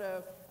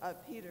photo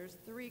of Peter's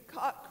 3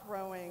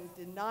 cock-crowing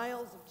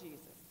denials of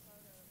Jesus.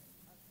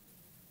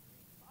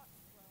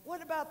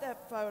 What about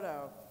that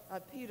photo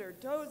of Peter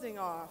dozing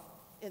off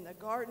in the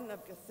Garden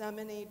of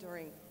Gethsemane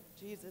during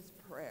Jesus'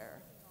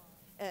 prayer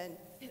and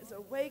his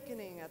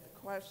awakening at the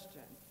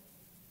question,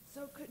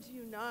 "So could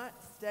you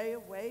not stay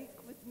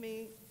awake with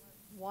me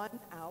 1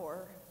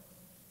 hour?"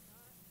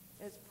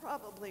 It's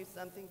probably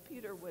something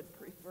Peter would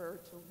prefer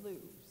to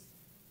lose.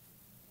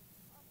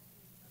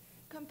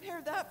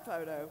 Compare that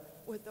photo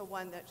with the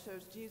one that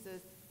shows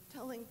Jesus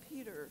telling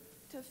Peter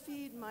to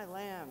feed my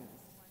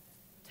lambs,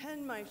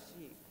 tend my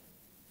sheep,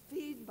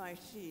 feed my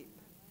sheep.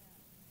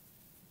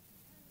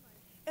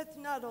 It's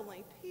not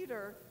only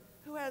Peter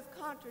who has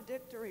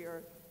contradictory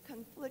or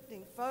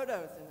conflicting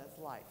photos in his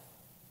life.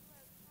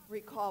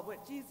 Recall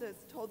what Jesus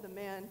told the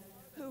man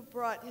who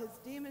brought his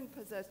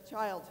demon-possessed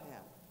child to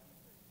him,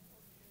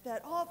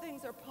 that all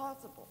things are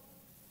possible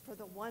for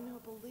the one who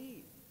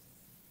believes.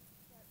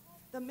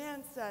 The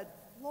man said,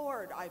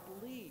 "Lord, I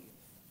believe."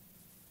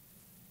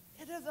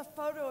 It is a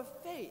photo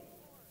of faith,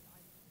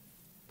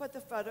 but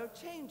the photo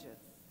changes.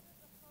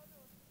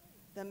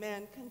 The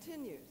man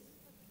continues,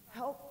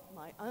 "Help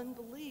my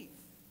unbelief."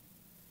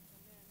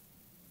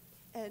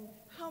 And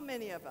how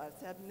many of us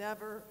have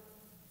never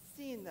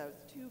seen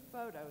those two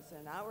photos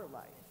in our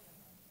life?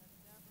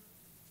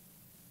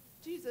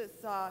 Jesus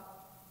saw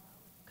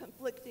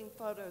conflicting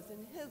photos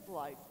in his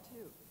life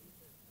too.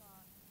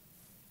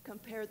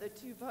 Compare the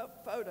two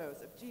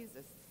photos of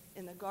Jesus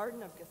in the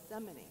Garden of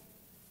Gethsemane.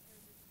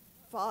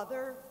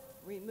 "Father,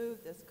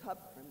 remove this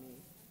cup from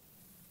me,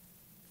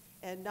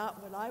 and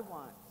not what I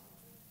want,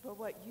 but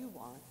what you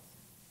want."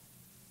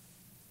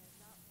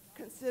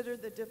 Consider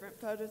the different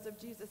photos of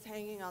Jesus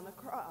hanging on the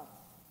cross.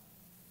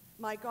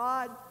 my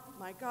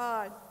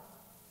God,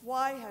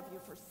 why have you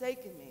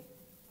forsaken me?"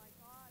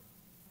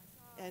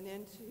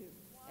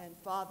 And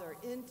Father,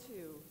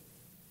 into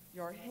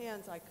your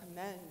hands I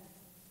commend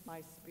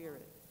my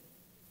spirit.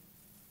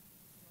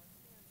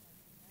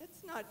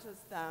 It's not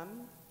just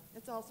them,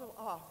 it's also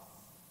us.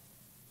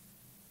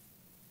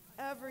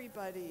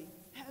 Everybody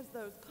has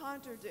those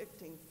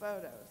contradicting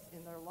photos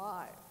in their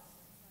lives.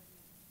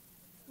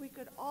 We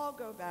could all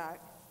go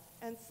back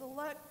and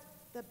select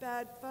the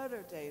bad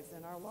photo days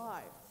in our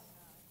lives.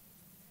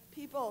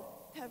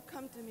 People have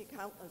come to me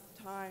countless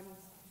times,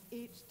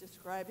 each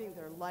describing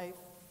their life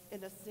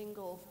in a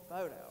single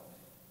photo.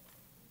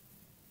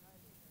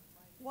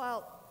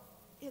 While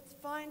it's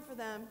fine for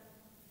them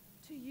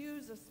to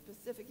use a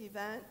specific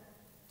event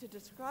to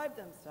describe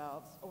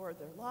themselves or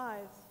their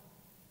lives,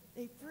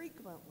 they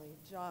frequently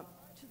jump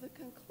to the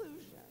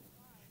conclusion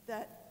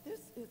that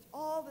this is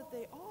all that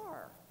they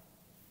are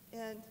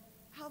and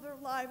how their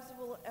lives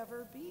will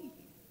ever be.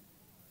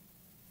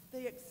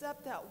 They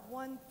accept that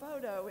one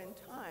photo in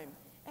time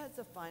as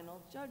a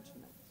final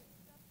judgment.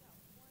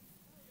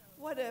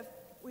 What if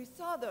we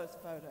saw those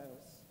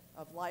photos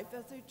of life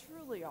as they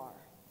truly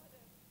are?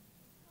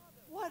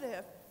 What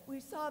if we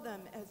saw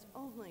them as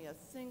only a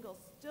single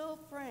still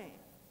frame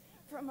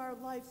from our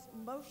life's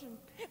motion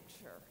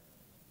picture?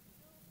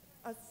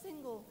 A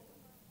single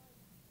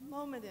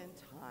moment in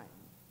time.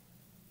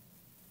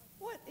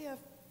 What if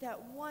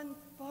that one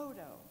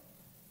photo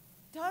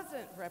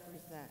doesn't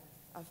represent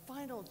a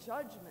final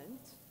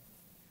judgment,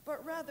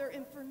 but rather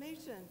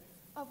information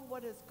of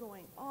what is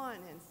going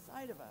on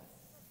inside of us?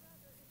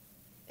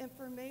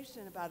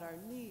 Information about our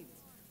needs,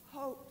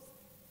 hopes,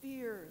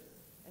 fears,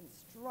 and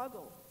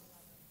struggles.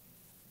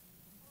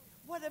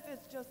 What if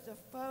it's just a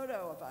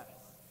photo of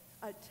us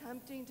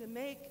attempting to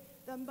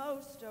make the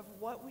most of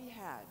what we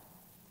had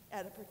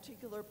at a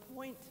particular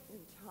point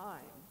in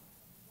time?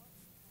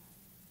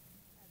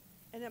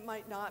 And it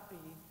might not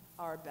be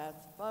our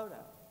best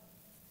photo.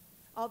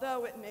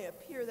 Although it may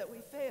appear that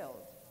we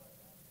failed,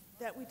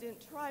 that we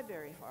didn't try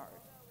very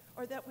hard,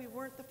 or that we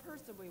weren't the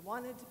person we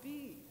wanted to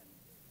be.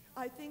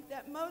 I think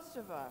that most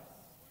of us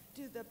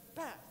do the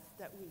best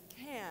that we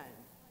can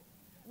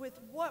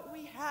with what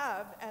we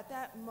have at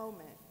that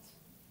moment.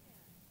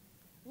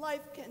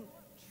 Life can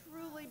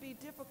truly be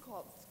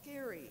difficult,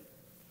 scary,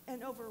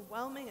 and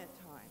overwhelming at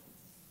times.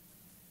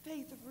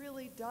 Faith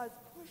really does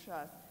push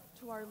us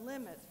to our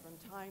limits from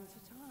time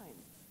to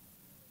time.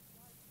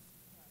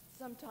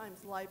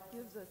 Sometimes life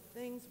gives us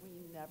things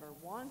we never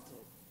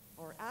wanted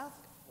or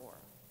asked for.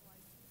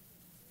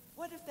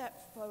 What if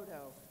that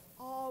photo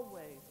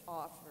always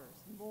offers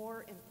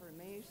more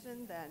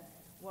information than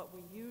what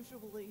we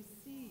usually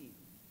see?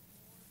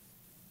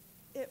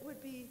 It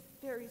would be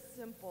very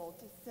simple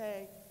to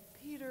say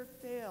Peter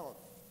failed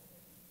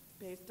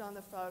based on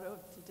the photo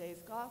of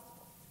today's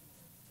gospel.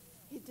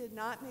 He did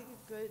not make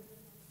a good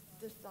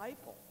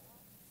disciple.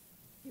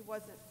 He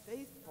wasn't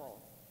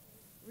faithful.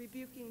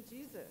 Rebuking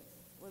Jesus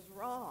was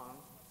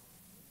wrong.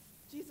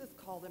 Jesus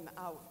called him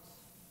out.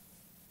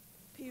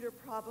 Peter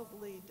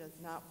probably does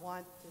not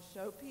want to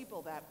show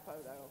people that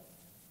photo.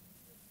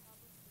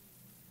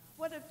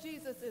 What if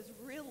Jesus is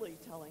really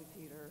telling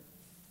Peter,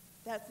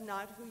 "That's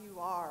not who you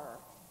are,"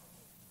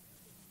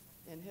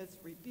 in his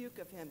rebuke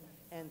of him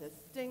and the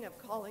sting of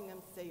calling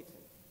him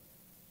Satan?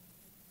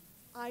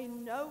 "I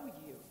know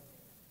you.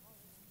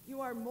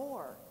 You are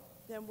more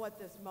than what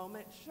this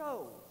moment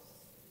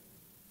shows.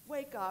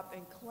 Wake up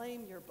and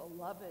claim your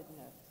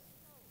belovedness.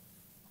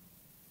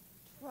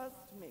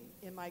 Trust me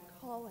in my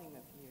calling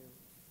of you.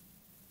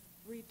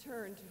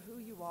 Return to who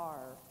you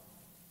are."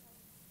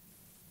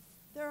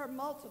 There are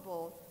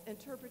multiple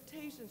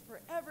interpretations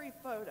for every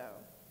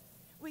photo.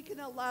 We can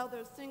allow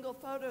those single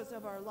photos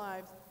of our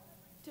lives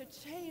to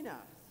chain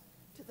us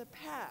to the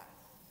past,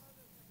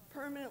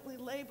 permanently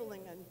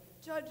labeling and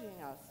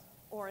judging us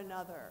or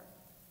another.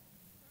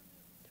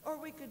 Or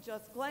we could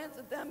just glance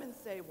at them and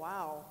say,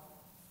 "Wow,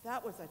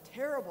 that was a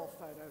terrible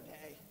photo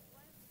day."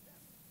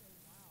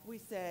 We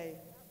say,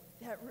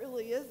 that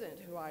really isn't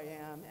who I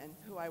am and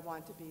who I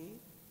want to be.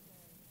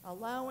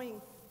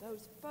 Allowing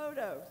those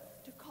photos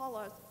to call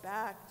us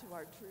back to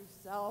our true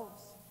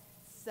selves,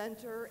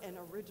 center and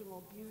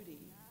original beauty.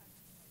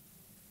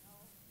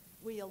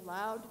 We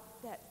allowed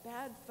that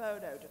bad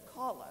photo to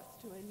call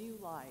us to a new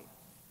life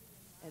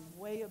and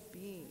way of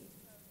being.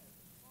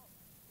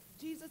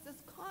 Jesus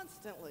is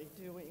constantly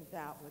doing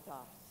that with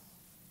us,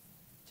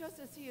 just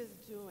as he is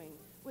doing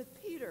with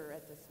Peter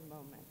at this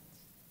moment.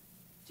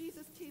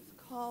 Jesus keeps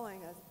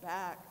calling us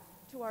back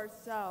to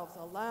ourselves,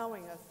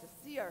 allowing us to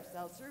see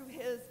ourselves through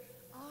his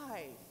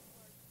eyes,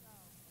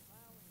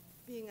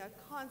 being a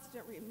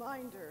constant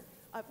reminder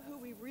of who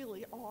we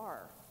really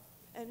are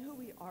and who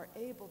we are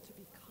able to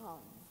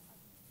become.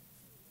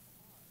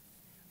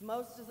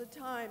 Most of the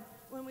time,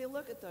 when we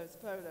look at those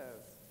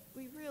photos,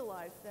 we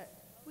realize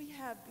that we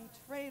have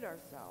betrayed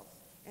ourselves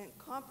and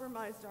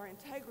compromised our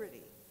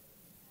integrity.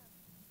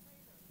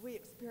 We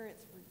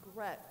experience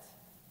regret,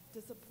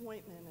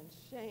 disappointment, and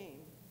shame.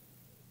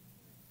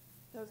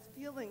 Those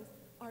feelings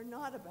are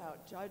not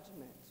about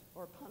judgment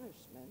or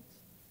punishment.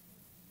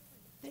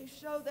 They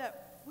show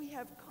that we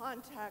have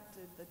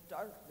contacted the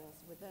darkness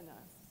within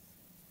us,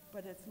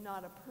 but it's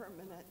not a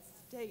permanent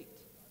state.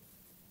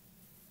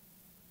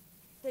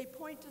 They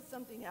point to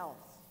something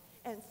else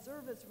and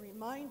serve as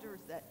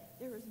reminders that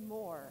there is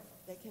more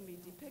that can be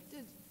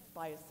depicted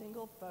by a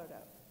single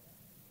photo.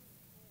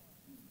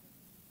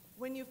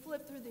 When you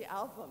flip through the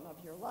album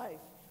of your life,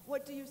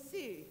 what do you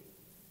see?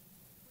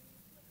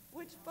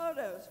 Which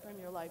photos from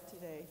your life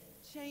today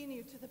chain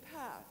you to the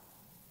past?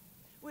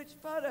 Which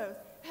photos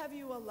have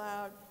you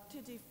allowed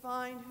to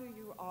define who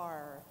you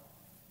are,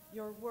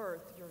 your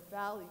worth, your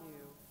value?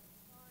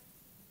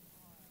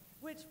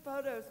 Which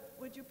photos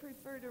would you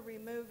prefer to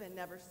remove and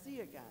never see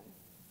again?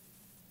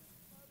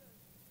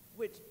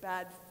 Which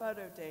bad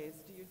photo days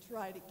do you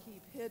try to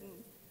keep hidden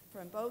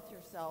from both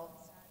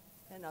yourselves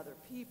and other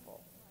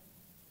people?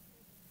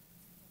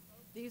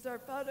 These are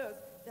photos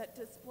that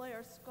display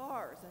our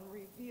scars and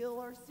reveal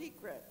our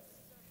secrets.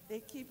 They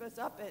keep us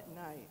up at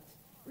night,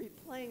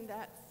 replaying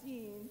that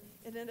scene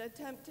in an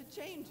attempt to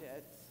change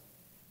it.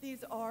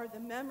 These are the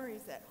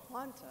memories that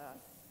haunt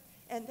us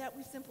and that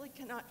we simply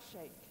cannot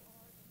shake.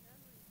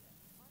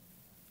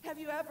 Have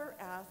you ever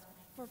asked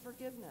for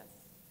forgiveness,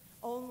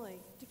 only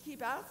to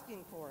keep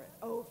asking for it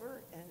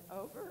over and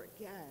over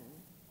again?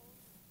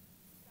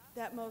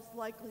 That most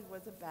likely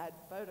was a bad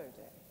photo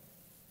day.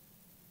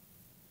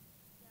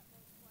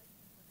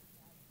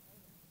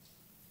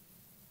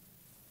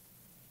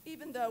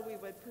 Even though we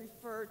would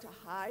prefer to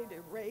hide,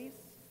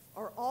 erase,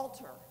 or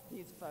alter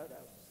these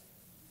photos,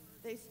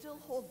 they still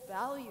hold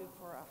value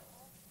for us.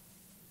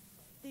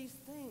 These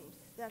things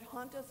that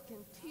haunt us can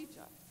teach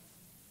us.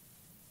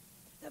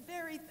 The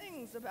very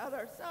things about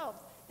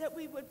ourselves that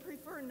we would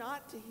prefer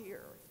not to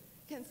hear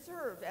can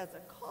serve as a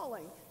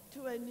calling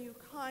to a new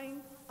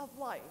kind of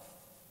life.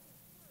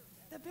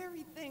 The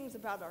very things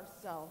about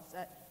ourselves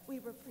that we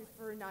would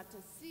prefer not to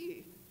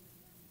see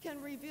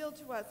can reveal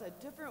to us a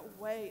different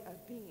way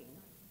of being.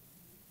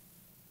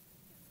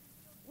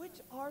 Which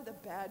are the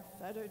bad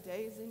photo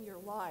days in your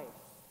life?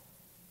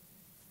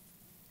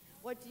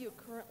 What do you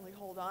currently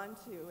hold on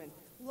to and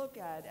look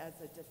at as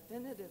a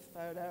definitive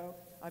photo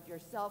of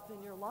yourself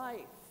in your life?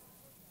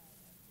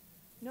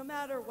 No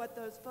matter what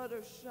those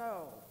photos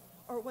show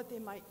or what they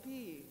might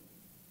be,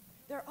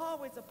 they're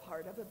always a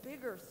part of a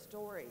bigger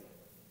story.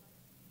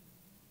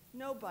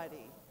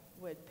 Nobody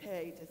would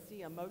pay to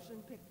see a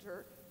motion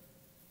picture,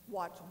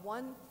 watch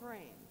one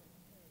frame,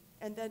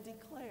 and then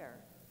declare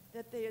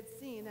that they had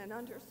seen and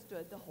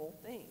understood the whole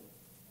thing.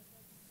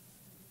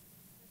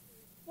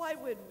 Why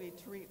would we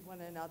treat one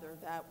another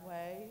that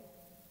way,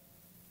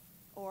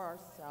 or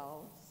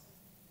ourselves?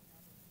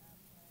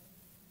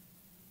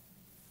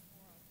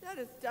 That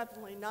is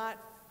definitely not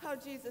how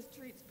Jesus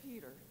treats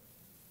Peter.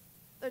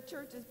 The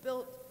church is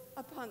built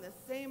upon the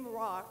same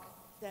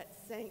rock that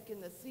sank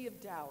in the sea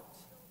of doubt.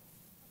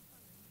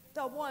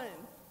 The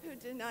one who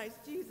denies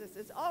Jesus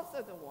is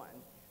also the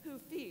one who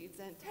feeds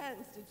and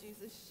tends to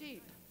Jesus'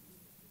 sheep.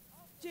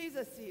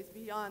 Jesus sees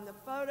beyond the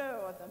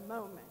photo of the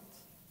moment.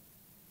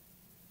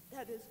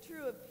 That is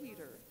true of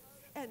Peter,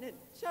 and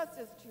it's just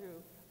as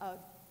true of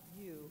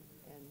you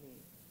and me.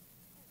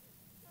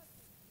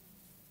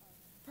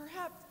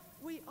 Perhaps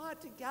we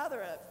ought to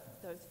gather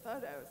up those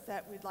photos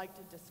that we'd like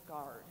to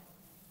discard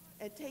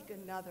and take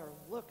another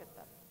look at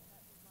them,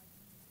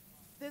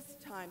 this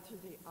time through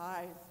the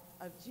eyes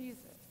of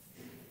Jesus,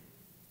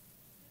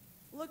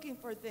 looking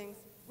for things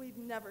we've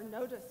never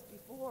noticed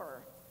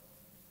before,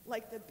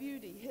 like the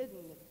beauty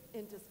hidden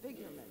in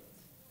disfigurement,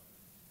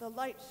 the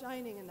light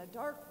shining in the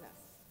darkness,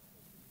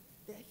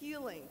 the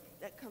healing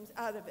that comes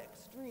out of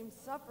extreme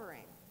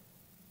suffering,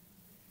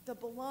 the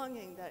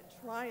belonging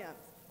that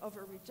triumphs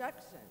over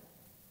rejection,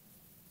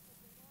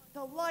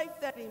 the life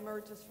that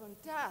emerges from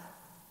death,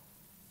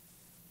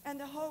 and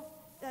the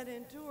hope that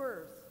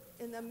endures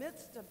in the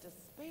midst of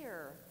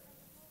despair.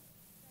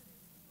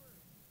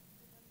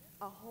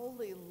 A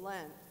holy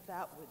Lent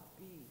that would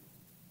be.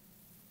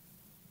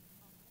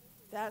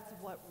 That's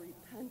what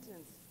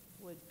repentance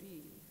would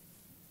be.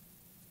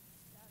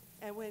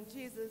 And when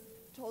Jesus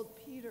told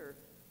Peter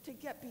to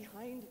get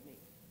behind me,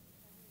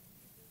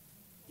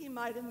 he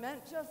might have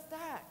meant just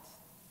that.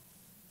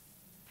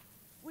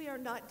 We are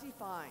not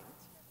defined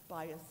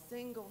by a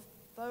single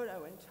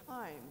photo in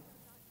time.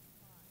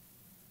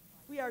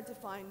 We are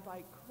defined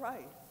by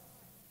Christ.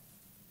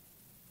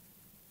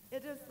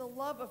 It is the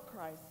love of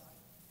Christ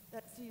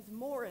that sees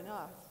more in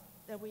us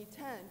than we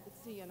tend to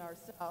see in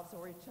ourselves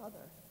or each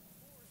other.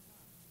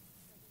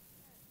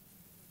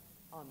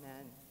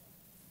 Amen.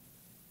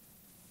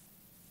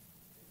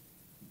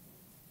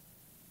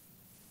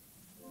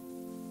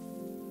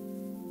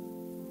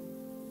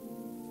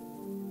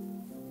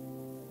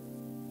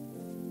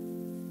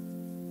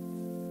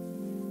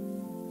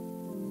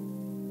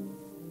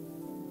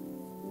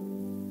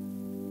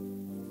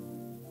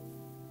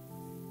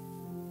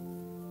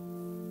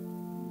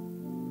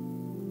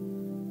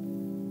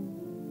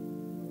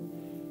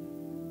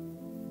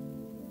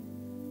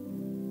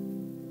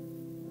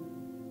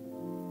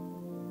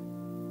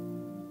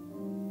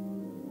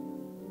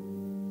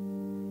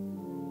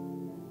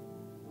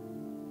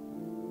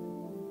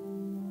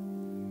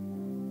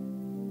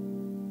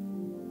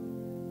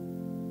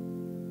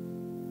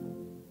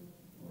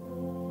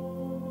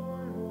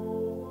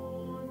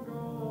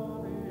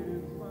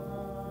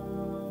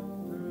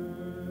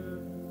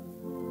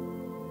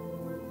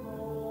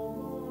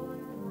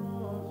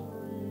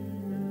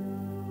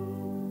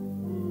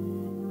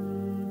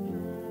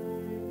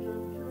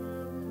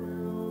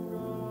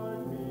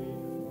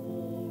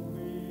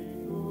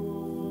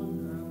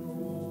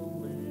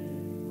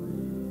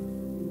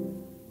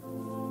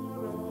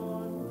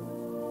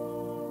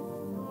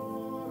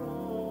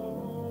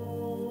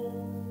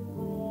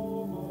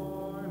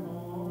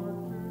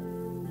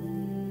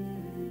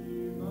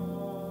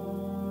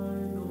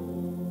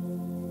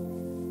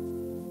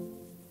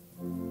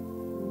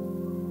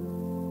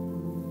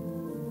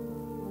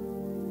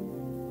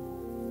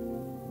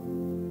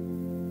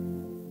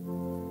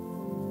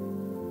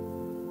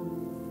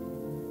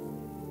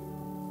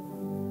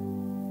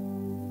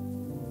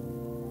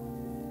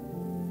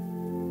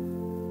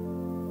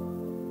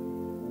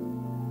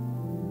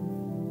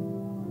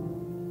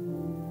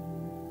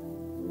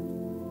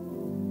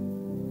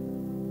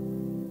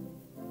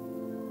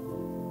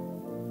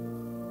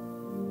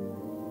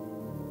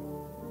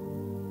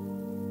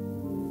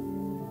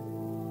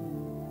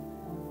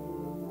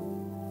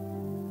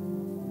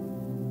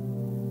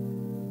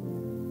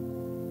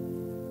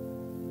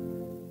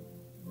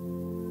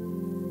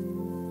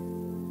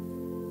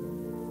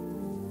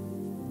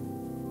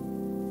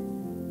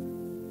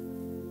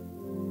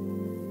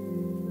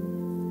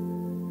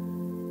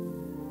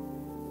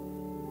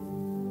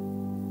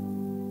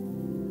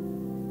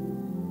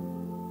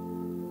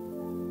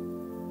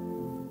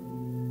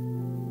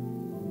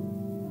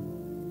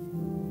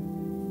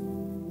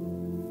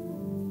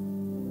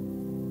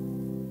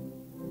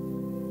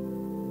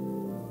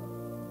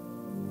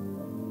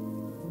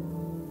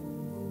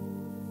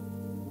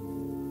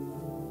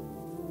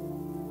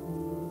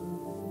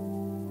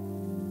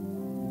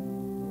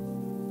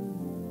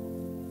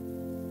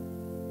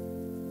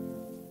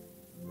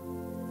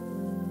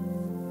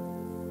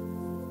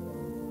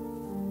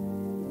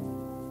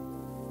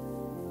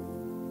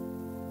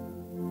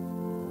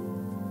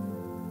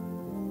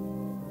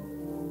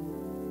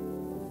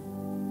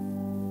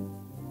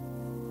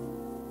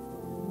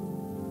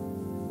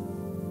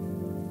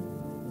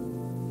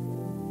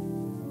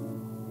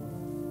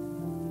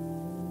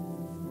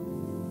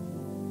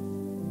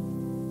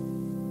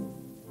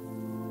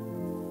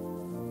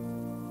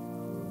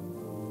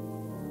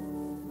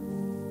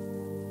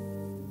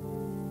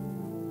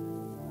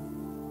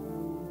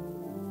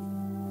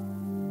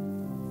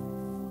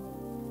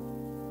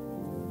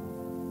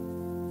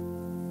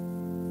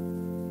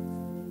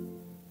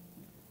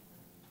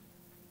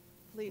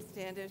 Please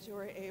stand as you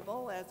are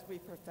able as we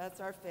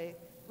profess our faith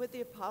with the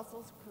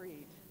Apostles'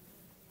 Creed.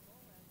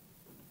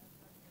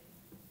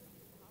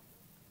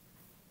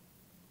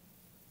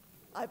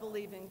 I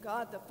believe in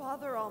God, the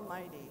Father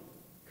Almighty,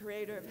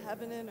 creator of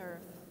heaven and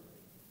earth.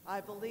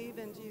 I believe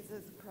in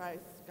Jesus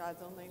Christ,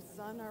 God's only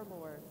Son, our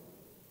Lord,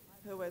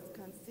 who was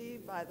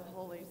conceived by the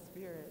Holy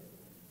Spirit,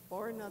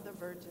 born of the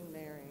Virgin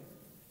Mary,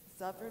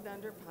 suffered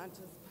under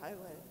Pontius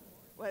Pilate,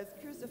 was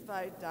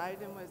crucified, died,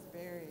 and was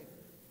buried.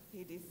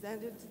 He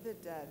descended to the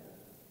dead.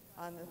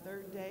 On the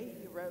third day,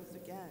 he rose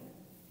again.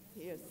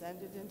 He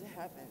ascended into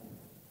heaven.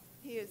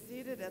 He is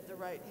seated at the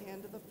right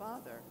hand of the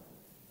Father,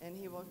 and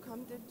he will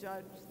come to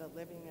judge the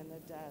living and the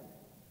dead.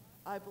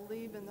 I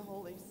believe in the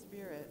Holy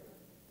Spirit,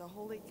 the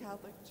Holy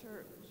Catholic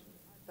Church,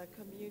 the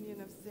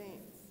communion of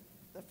saints,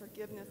 the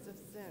forgiveness of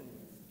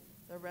sins,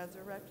 the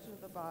resurrection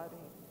of the body,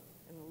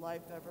 and the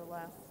life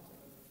everlasting.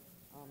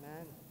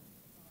 Amen.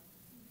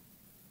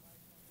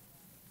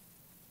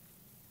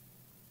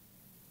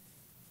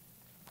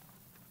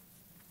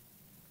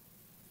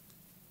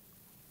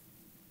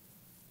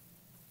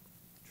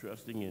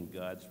 Trusting in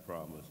God's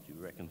promise to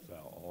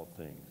reconcile all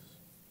things,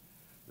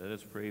 let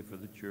us pray for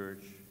the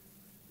church,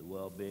 the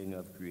well-being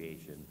of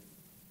creation,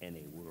 and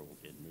a world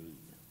in need.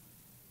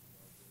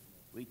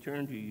 We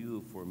turn to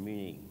you for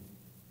meaning,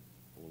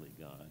 Holy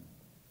God.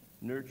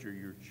 Nurture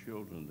your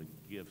children the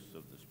gifts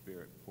of the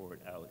Spirit poured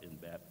out in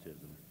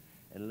baptism,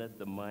 and let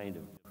the mind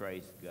of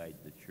Christ guide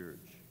the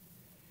church.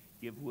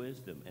 Give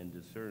wisdom and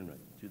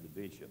discernment to the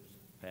bishops,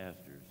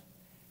 pastors,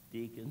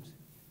 deacons,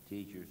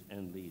 teachers,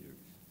 and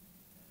leaders.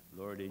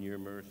 Lord, in your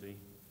mercy,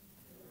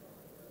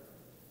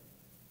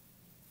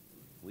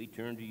 we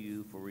turn to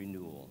you for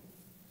renewal.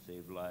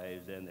 Save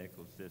lives and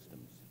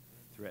ecosystems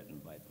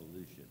threatened by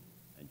pollution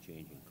and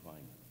changing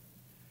climate.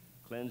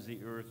 Cleanse the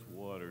earth's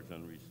waters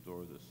and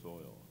restore the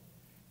soil.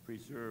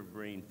 Preserve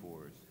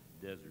rainforests,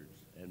 deserts,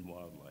 and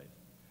wildlife,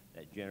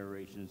 that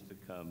generations to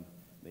come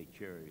may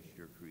cherish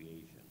your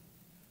creation.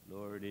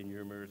 Lord, in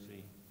your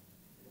mercy,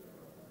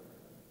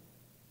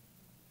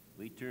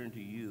 we turn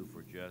to you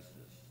for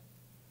justice.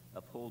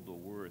 Uphold the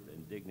worth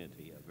and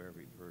dignity of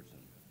every person,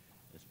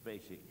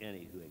 especially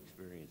any who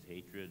experience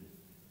hatred,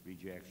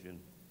 rejection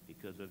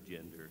because of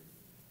gender,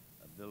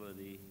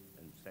 ability,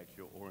 and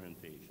sexual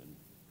orientation,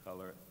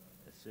 color,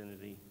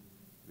 ethnicity,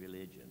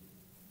 religion.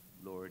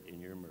 Lord, in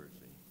your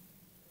mercy.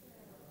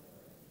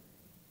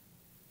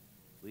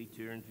 We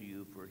turn to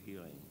you for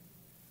healing.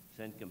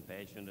 Send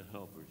compassionate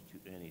helpers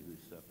to any who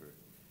suffer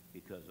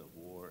because of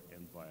war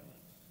and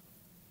violence.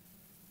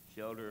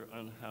 Shelter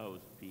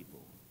unhoused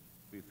people.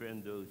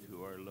 Befriend those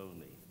who are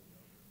lonely.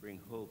 Bring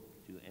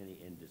hope to any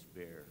in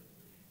despair,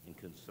 and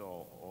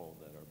console all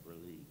that are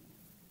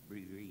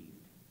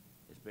bereaved,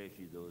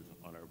 especially those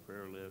on our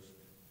prayer list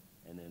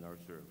and in our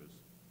service.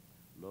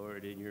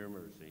 Lord, in your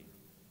mercy,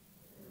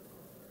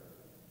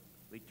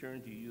 we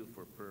turn to you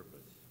for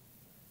purpose.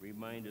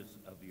 Remind us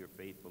of your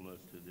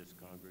faithfulness to this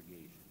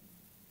congregation.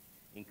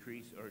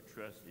 Increase our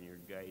trust in your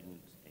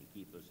guidance and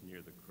keep us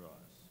near the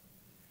cross.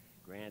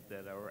 Grant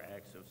that our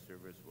acts of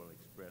service will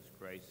express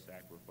Christ's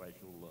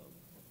sacrificial love.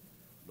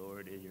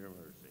 Lord, in your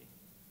mercy.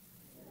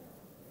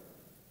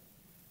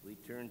 We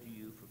turn to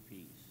you for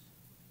peace.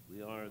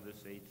 We honor the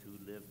saints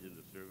who lived in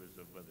the service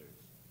of others,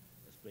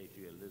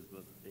 especially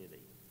Elizabeth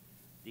Biddy,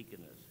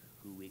 deaconess,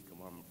 who we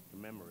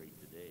commemorate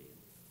today.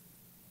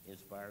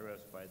 Inspire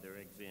us by their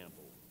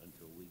example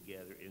until we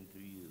gather into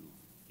you,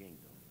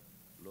 kingdom.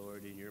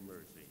 Lord, in your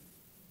mercy.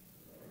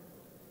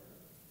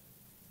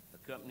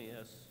 Accompany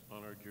us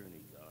on our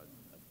journey, God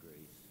of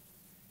grace,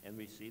 and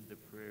receive the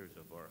prayers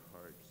of our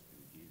hearts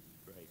through Jesus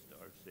Christ,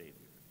 our Savior.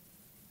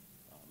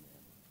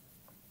 Amen.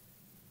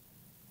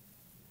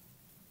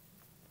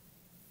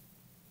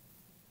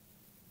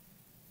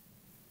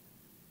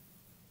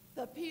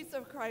 The peace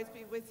of Christ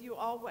be with you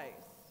always.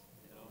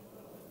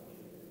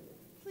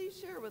 Please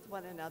share with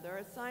one another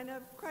a sign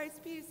of Christ's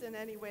peace in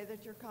any way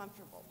that you're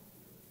comfortable.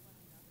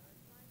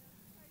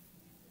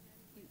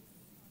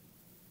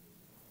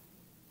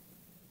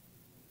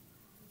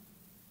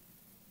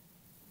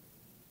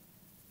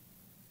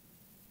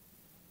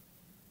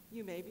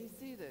 You may be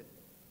seated.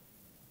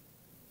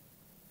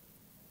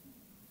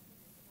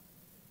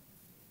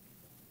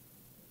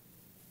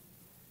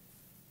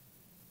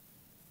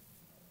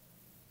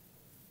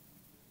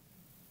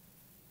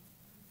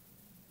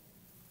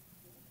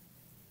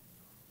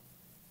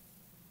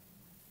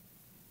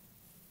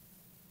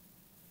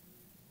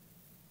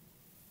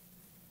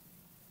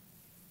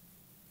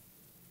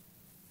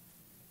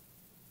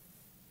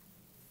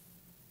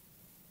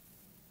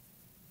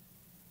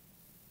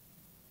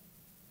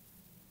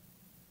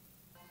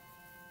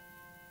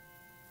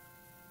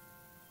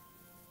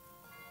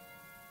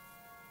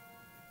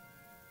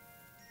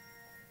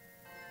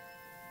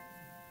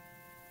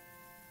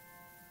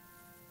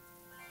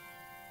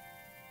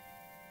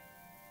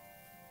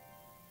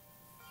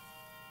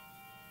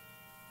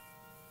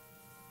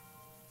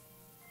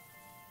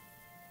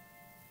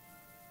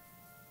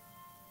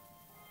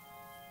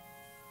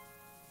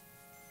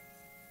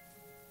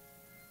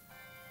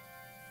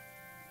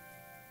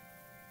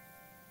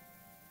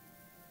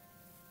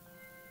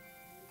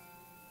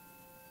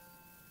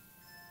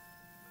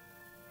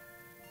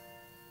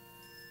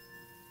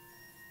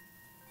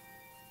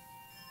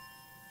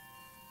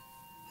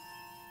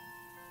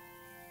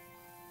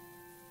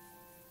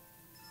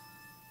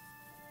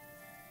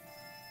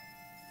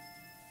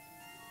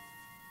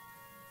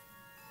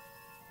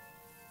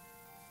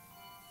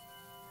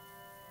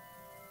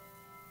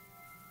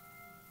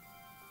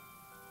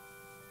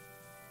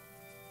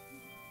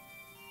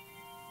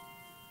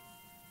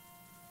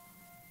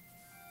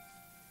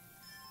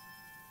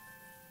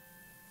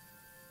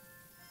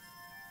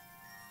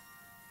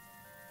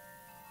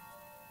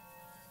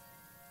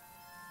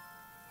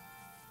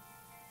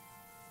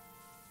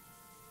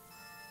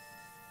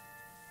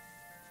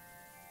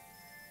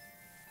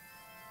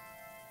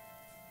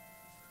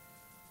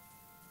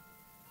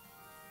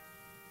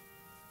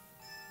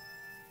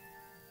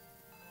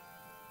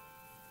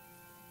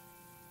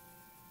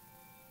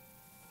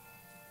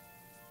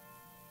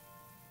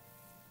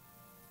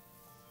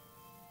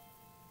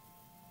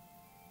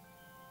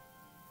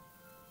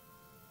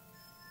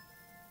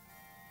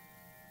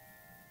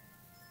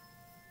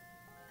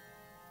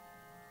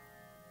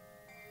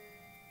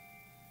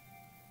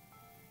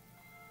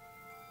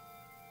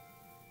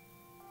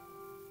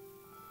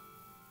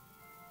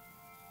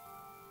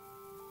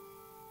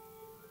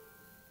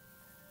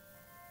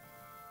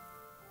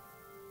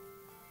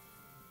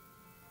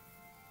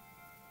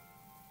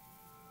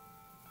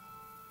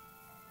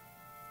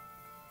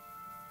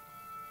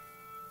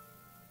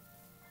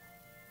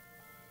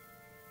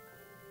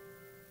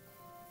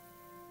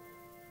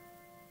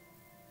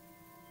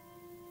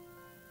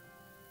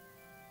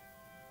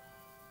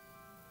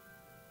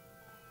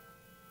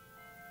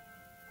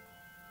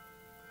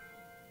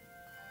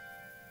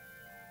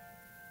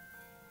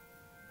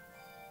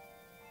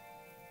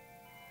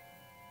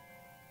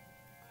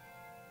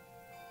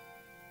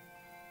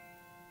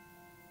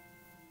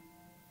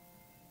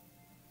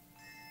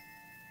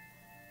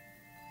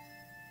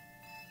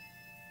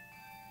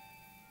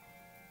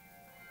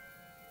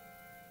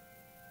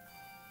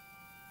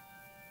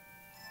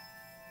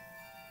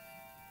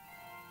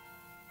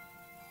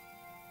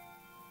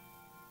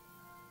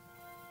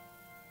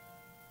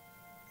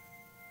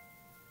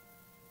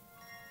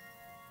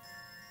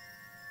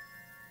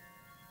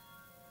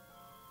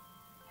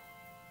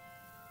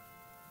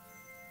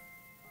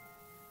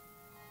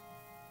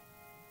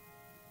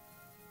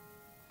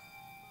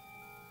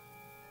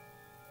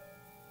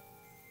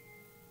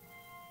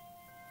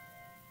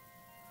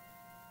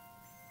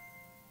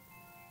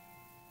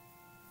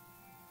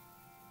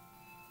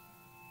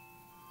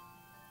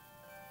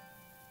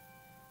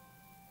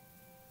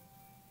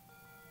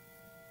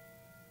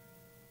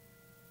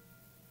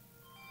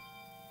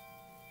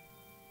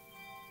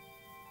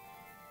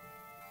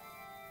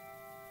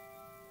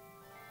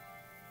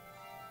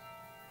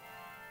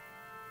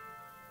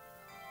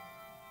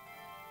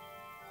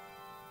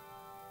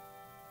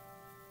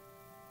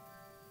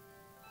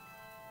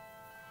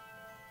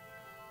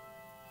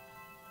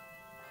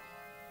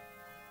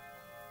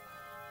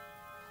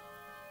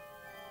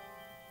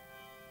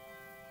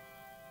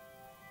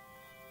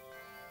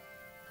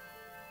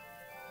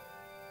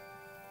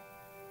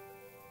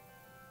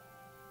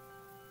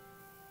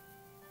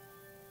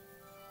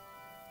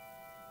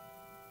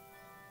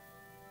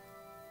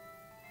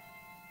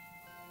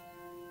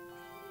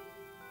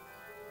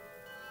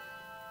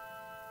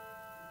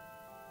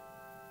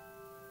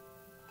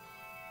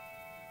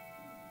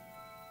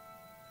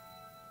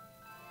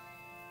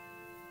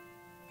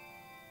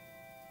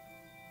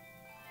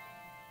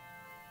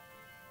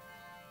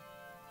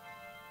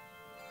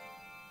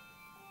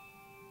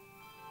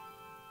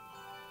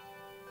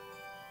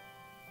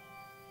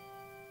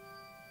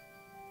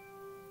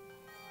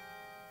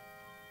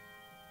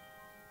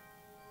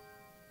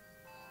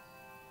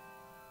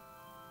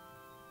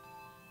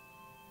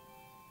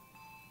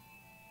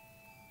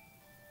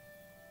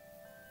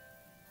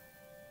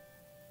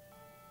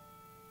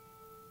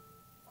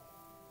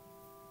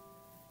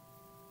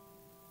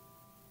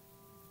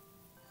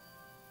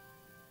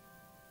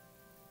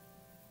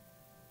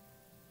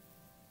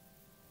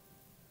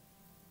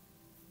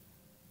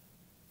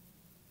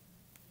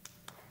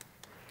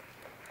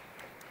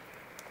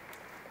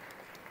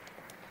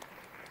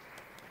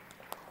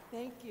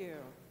 Thank you.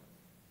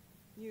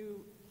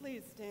 You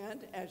please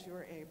stand as you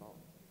are able.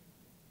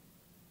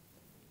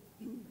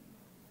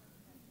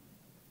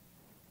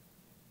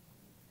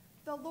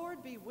 The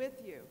Lord be with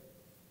you.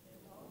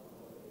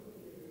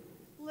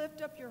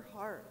 Lift up your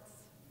hearts.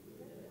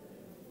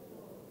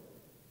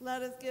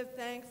 Let us give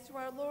thanks to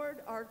our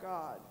Lord, our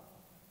God.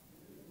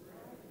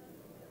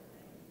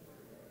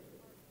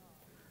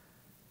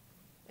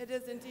 It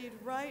is indeed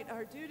right,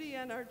 our duty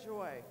and our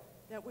joy,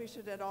 that we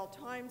should at all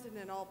times and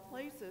in all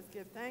places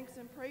give thanks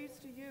and praise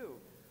to you,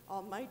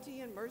 Almighty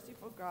and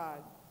merciful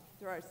God,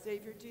 through our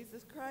Savior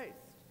Jesus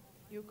Christ.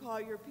 You call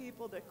your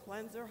people to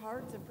cleanse their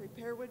hearts and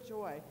prepare with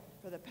joy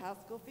for the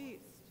Paschal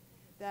feast,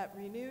 that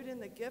renewed in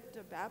the gift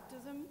of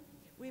baptism,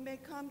 we may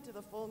come to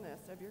the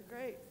fullness of your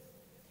grace.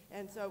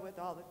 And so with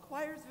all the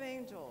choirs of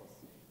angels,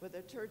 with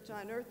the church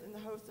on earth and the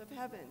hosts of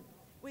heaven,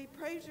 we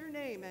praise your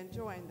name and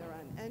join their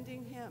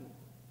unending hymn.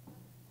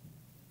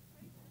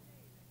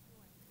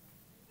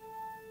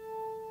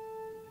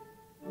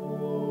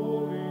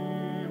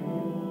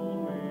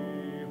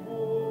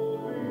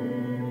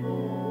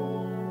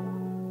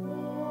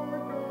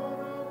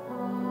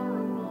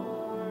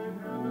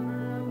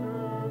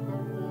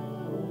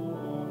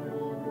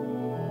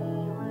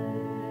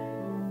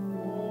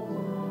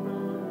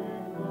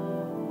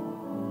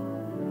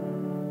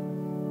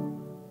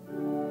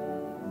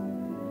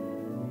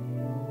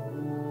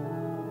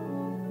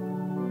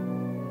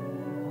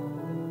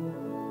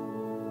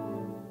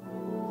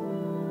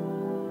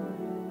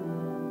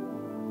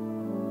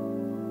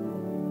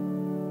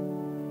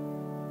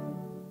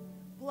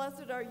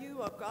 Blessed are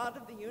you, O God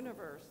of the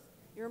universe.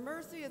 Your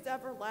mercy is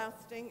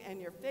everlasting, and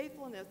your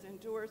faithfulness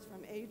endures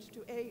from age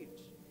to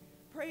age.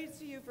 Praise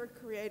to you for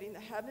creating the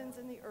heavens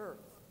and the earth.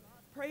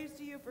 Praise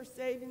to you for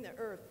saving the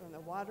earth from the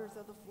waters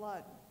of the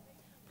flood.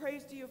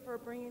 Praise to you for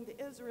bringing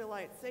the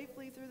Israelites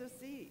safely through the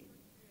sea.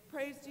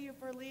 Praise to you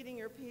for leading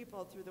your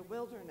people through the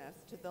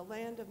wilderness to the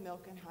land of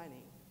milk and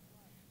honey.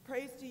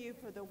 Praise to you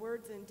for the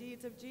words and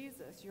deeds of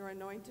Jesus, your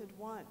anointed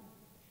one.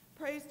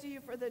 Praise to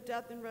you for the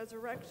death and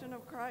resurrection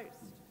of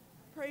Christ.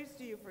 Praise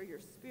to you for your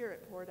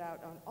Spirit poured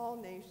out on all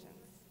nations.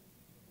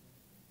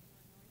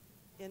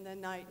 In the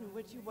night in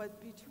which he was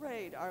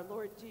betrayed, our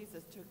Lord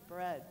Jesus took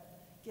bread,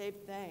 gave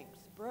thanks,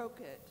 broke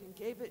it, and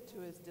gave it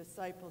to his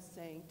disciples,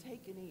 saying,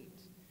 "Take and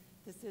eat.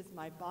 This is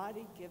my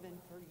body given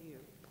for you.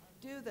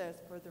 Do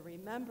this for the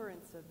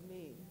remembrance of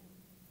me."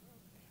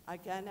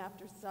 Again,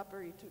 after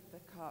supper, he took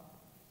the cup,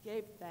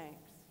 gave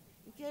thanks,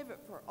 and gave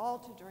it for all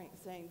to drink,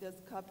 saying,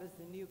 "This cup is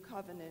the new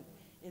covenant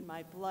in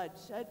my blood,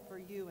 shed for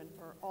you and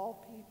for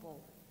all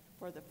people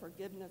for the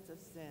forgiveness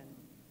of sin.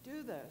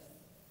 Do this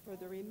for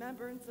the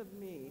remembrance of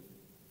me."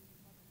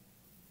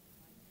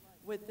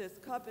 With this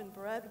cup and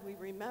bread, we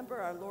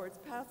remember our Lord's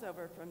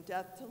Passover from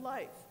death to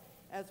life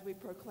as we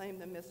proclaim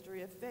the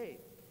mystery of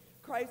faith.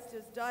 Christ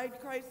has died,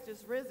 Christ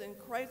is risen,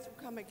 Christ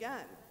will come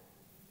again.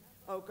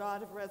 O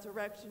God of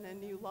resurrection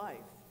and new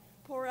life,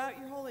 pour out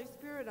your Holy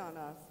Spirit on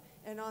us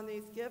and on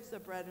these gifts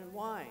of bread and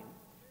wine.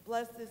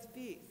 Bless this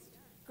feast.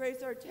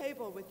 Grace our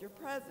table with your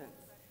presence.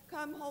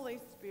 Come, Holy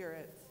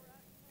Spirit.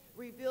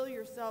 Reveal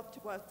yourself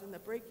to us in the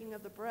breaking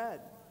of the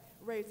bread.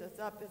 Raise us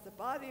up as the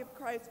body of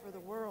Christ for the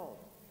world.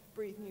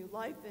 Breathe new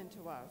life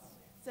into us.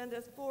 Send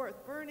us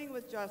forth burning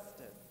with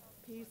justice,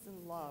 peace,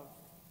 and love.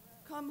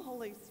 Come,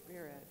 Holy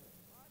Spirit.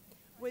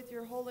 With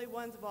your holy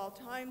ones of all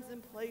times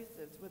and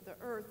places, with the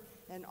earth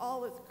and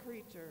all its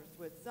creatures,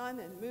 with sun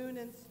and moon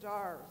and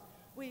stars,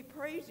 we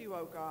praise you,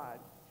 O God,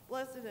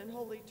 blessed and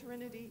holy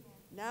Trinity,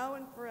 now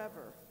and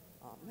forever.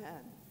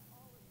 Amen.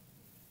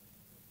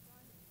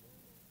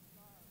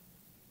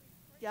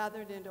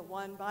 Gathered into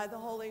one by the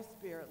Holy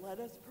Spirit, let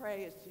us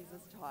pray as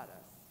Jesus taught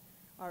us.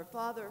 Our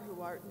Father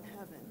who art in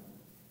heaven,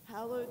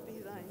 hallowed be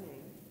thy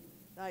name.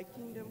 Thy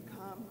kingdom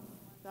come,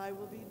 thy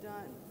will be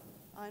done,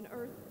 on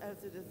earth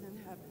as it is in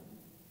heaven.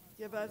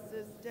 Give us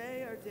this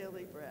day our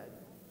daily bread,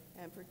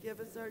 and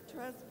forgive us our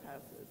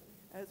trespasses,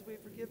 as we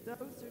forgive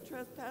those who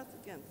trespass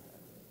against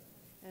us.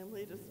 And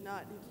lead us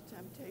not into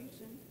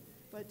temptation,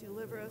 but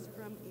deliver us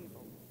from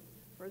evil.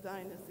 For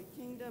thine is the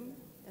kingdom,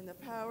 and the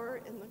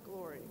power, and the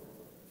glory,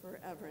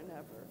 forever and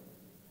ever.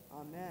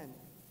 Amen.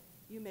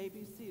 You may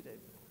be seated.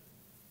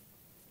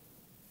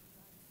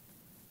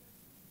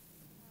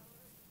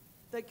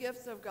 The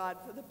gifts of God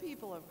for the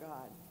people of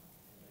God.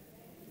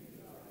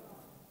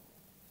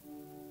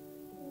 Thank you.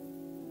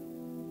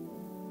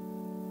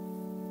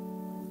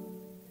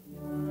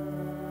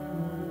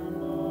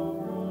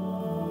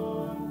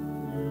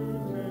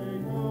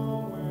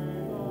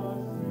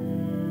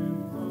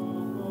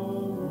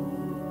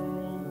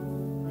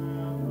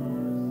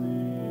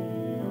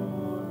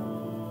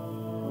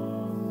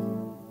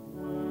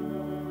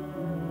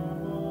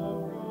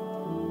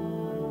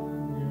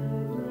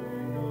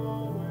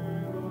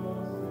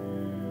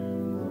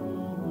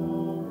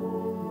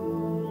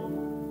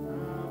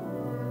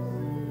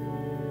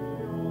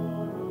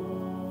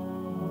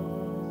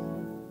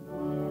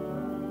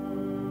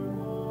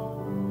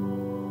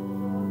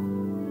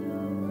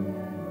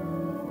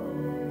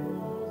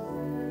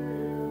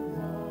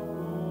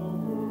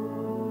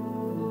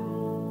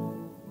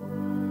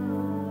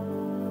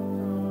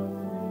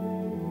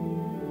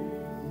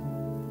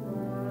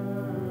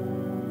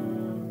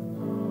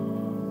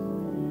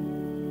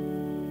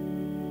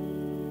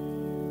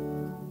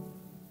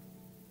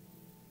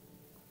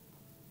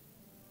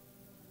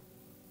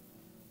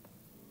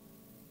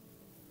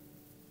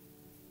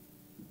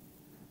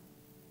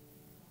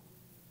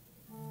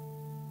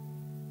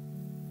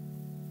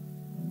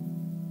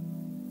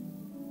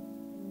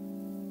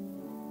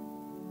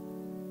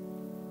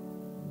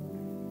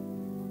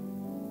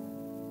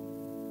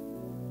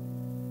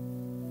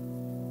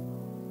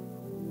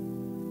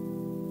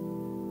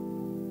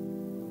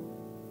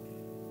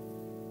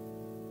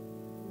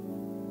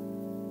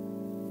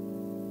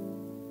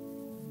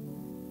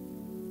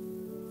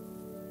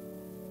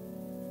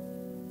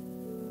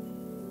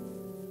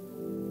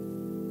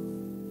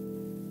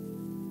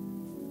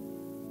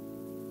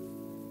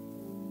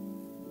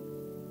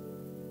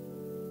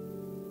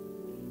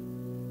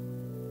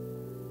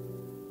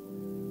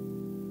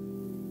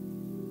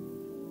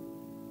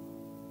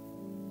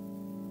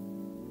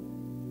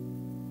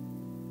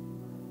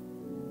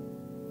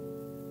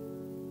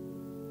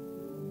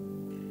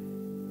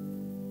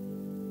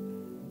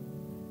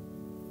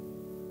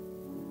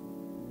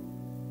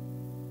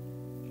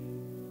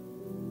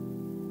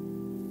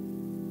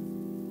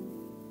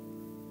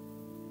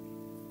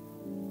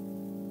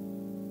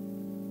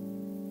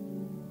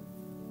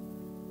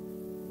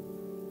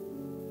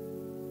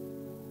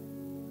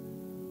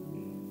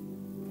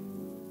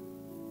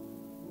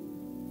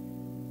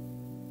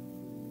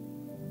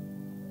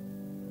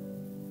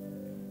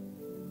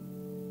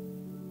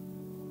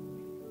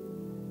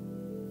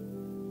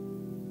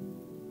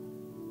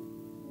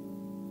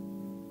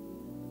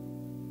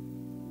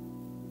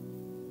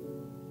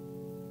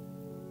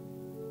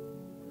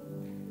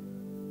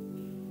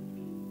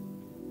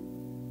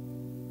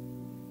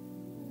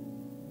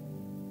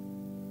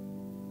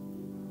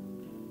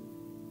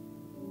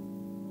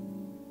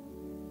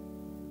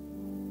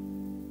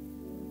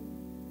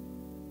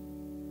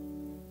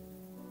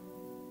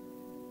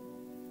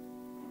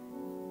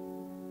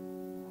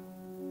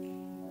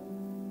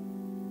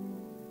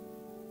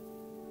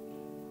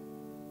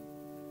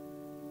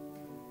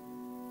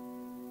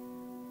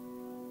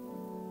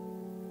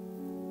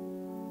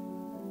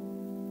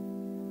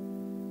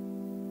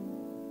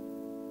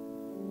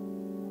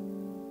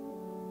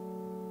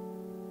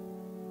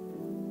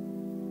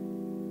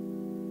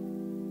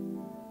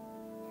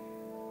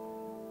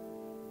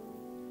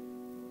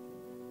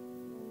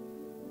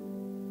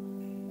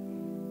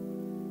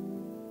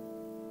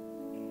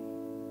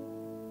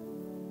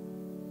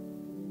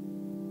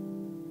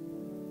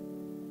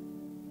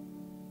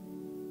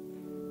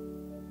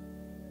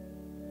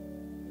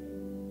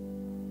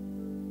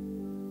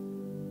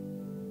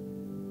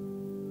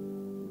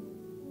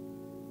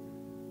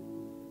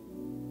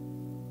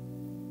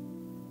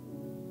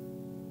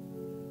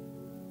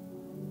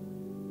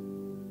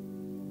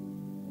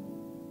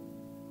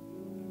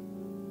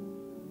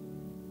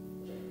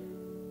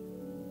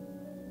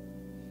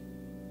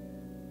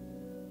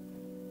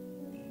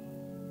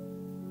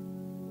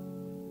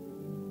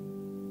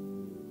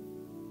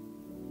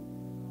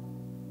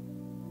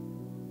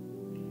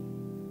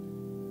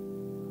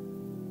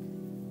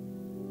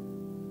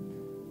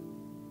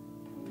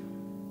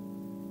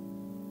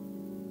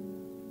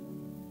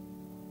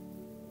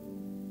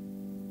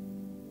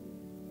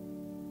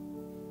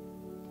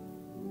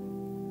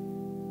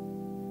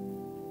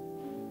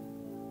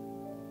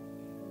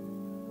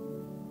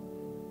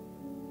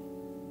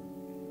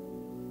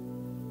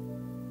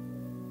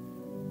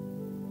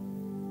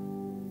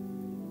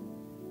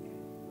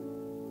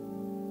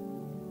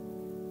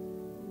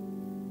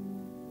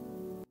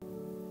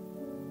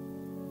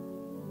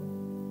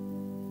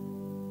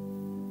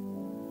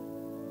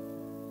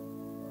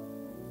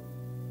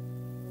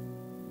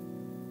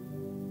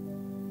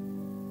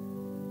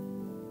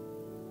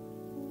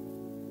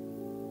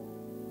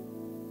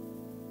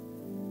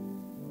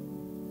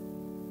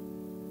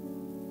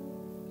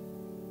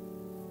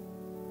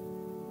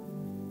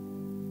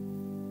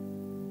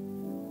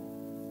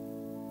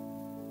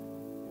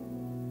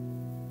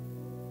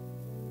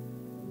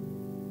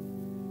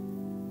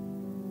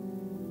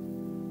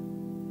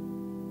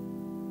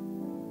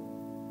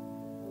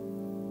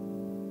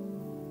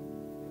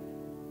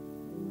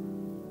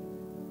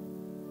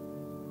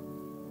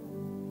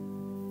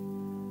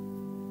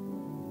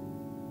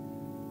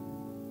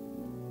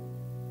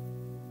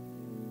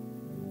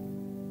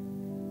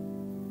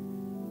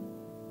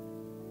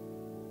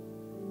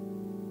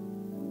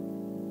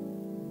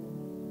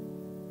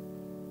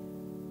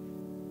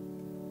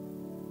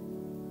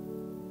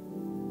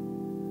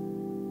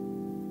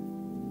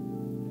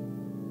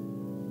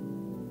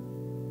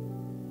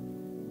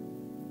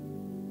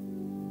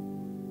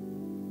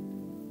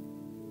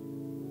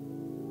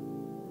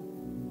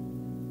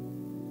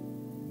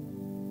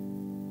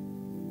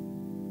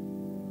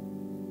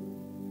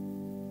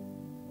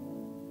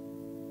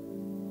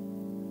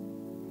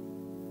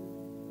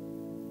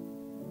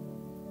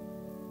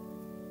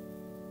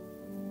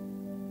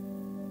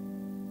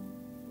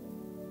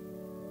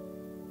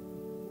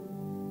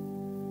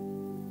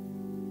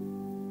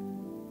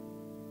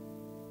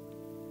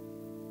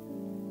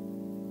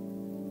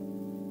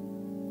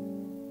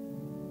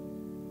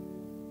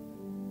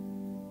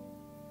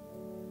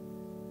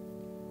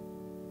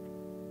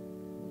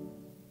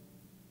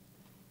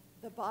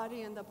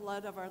 body and the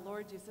blood of our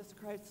Lord Jesus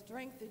Christ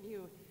strengthen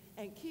you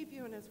and keep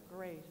you in his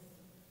grace.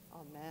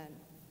 Amen.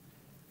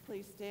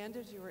 Please stand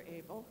as you are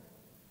able.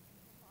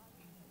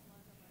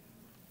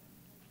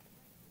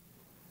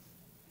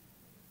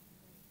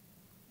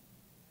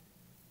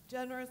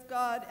 Generous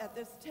God, at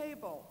this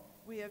table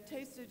we have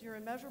tasted your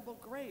immeasurable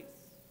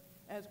grace.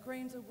 As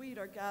grains of wheat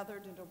are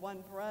gathered into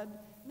one bread,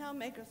 now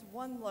make us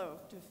one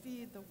loaf to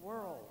feed the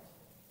world.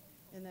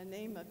 In the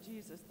name of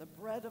Jesus, the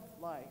bread of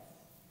life,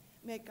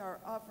 may our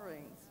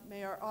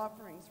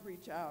offerings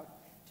reach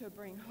out to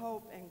bring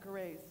hope and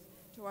grace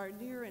to our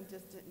near and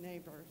distant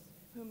neighbors,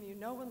 whom you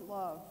know and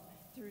love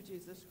through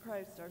Jesus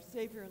Christ, our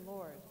Savior and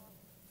Lord.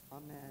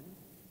 Amen.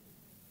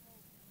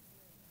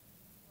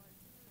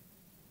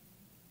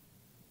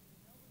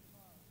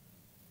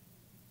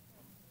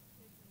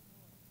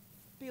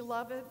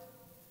 Beloved,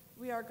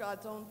 we are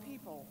God's own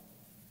people,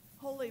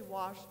 wholly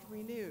washed,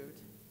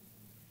 renewed.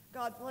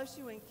 God bless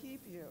you and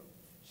keep you,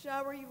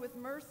 shower you with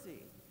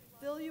mercy,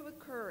 fill you with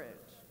courage,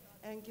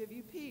 and give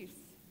you peace.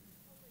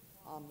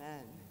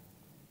 Amen.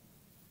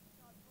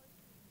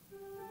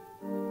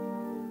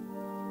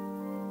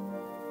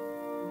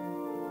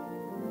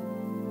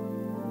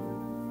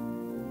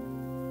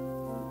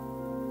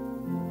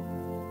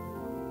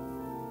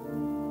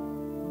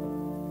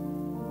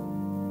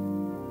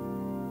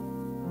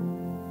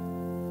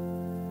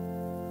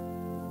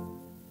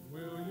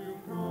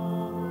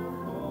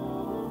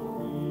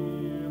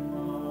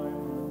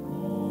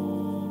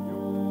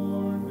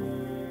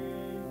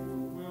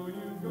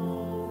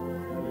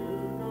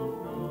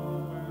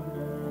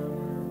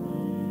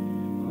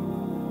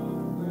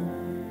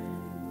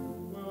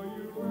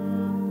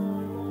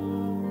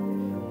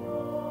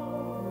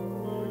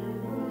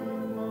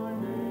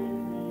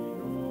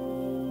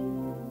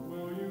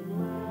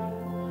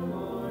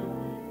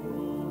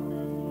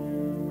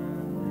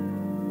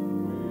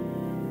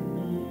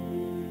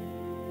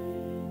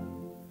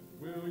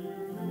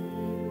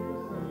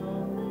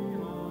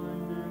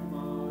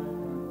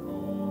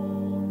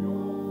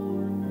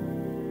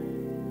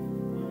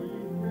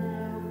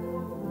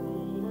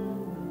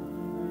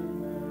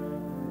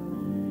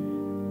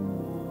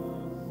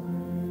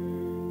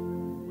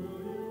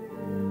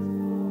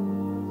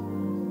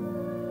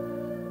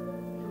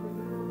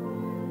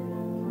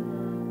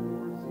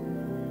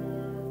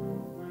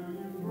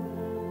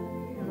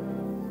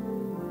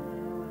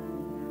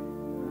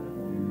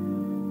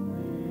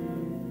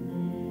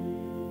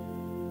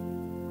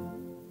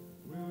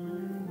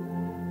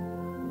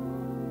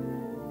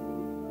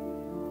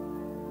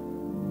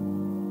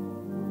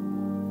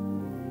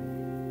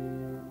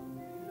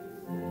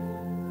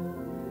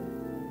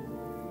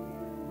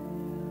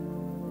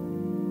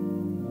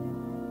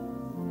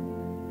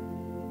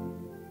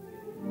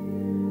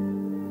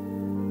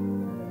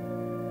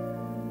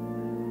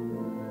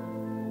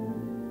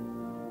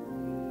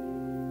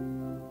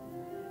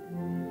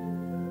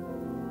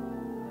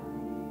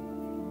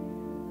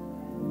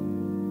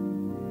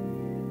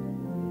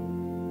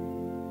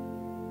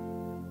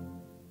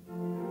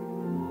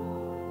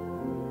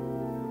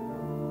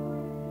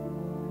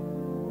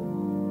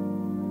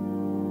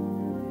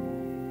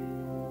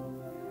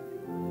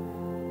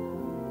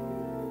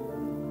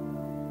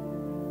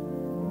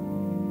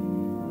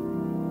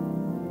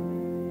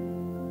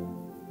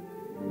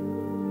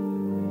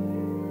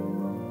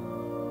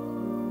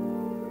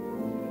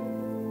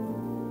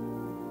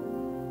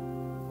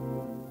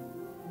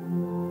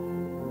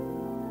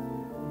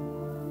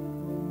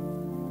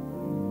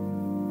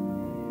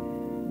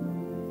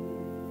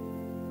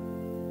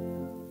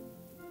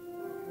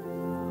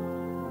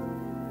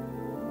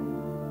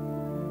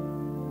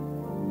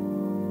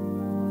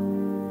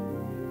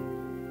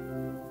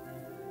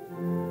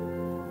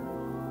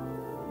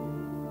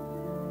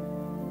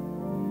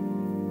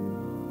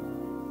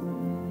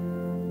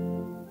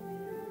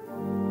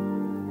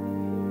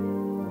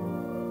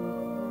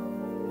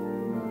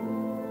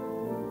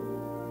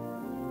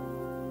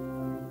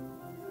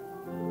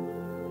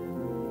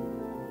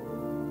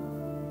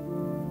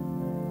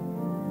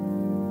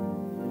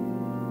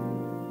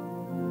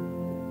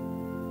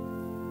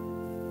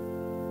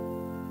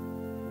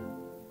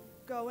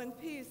 Go in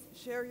peace,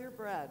 share your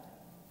bread.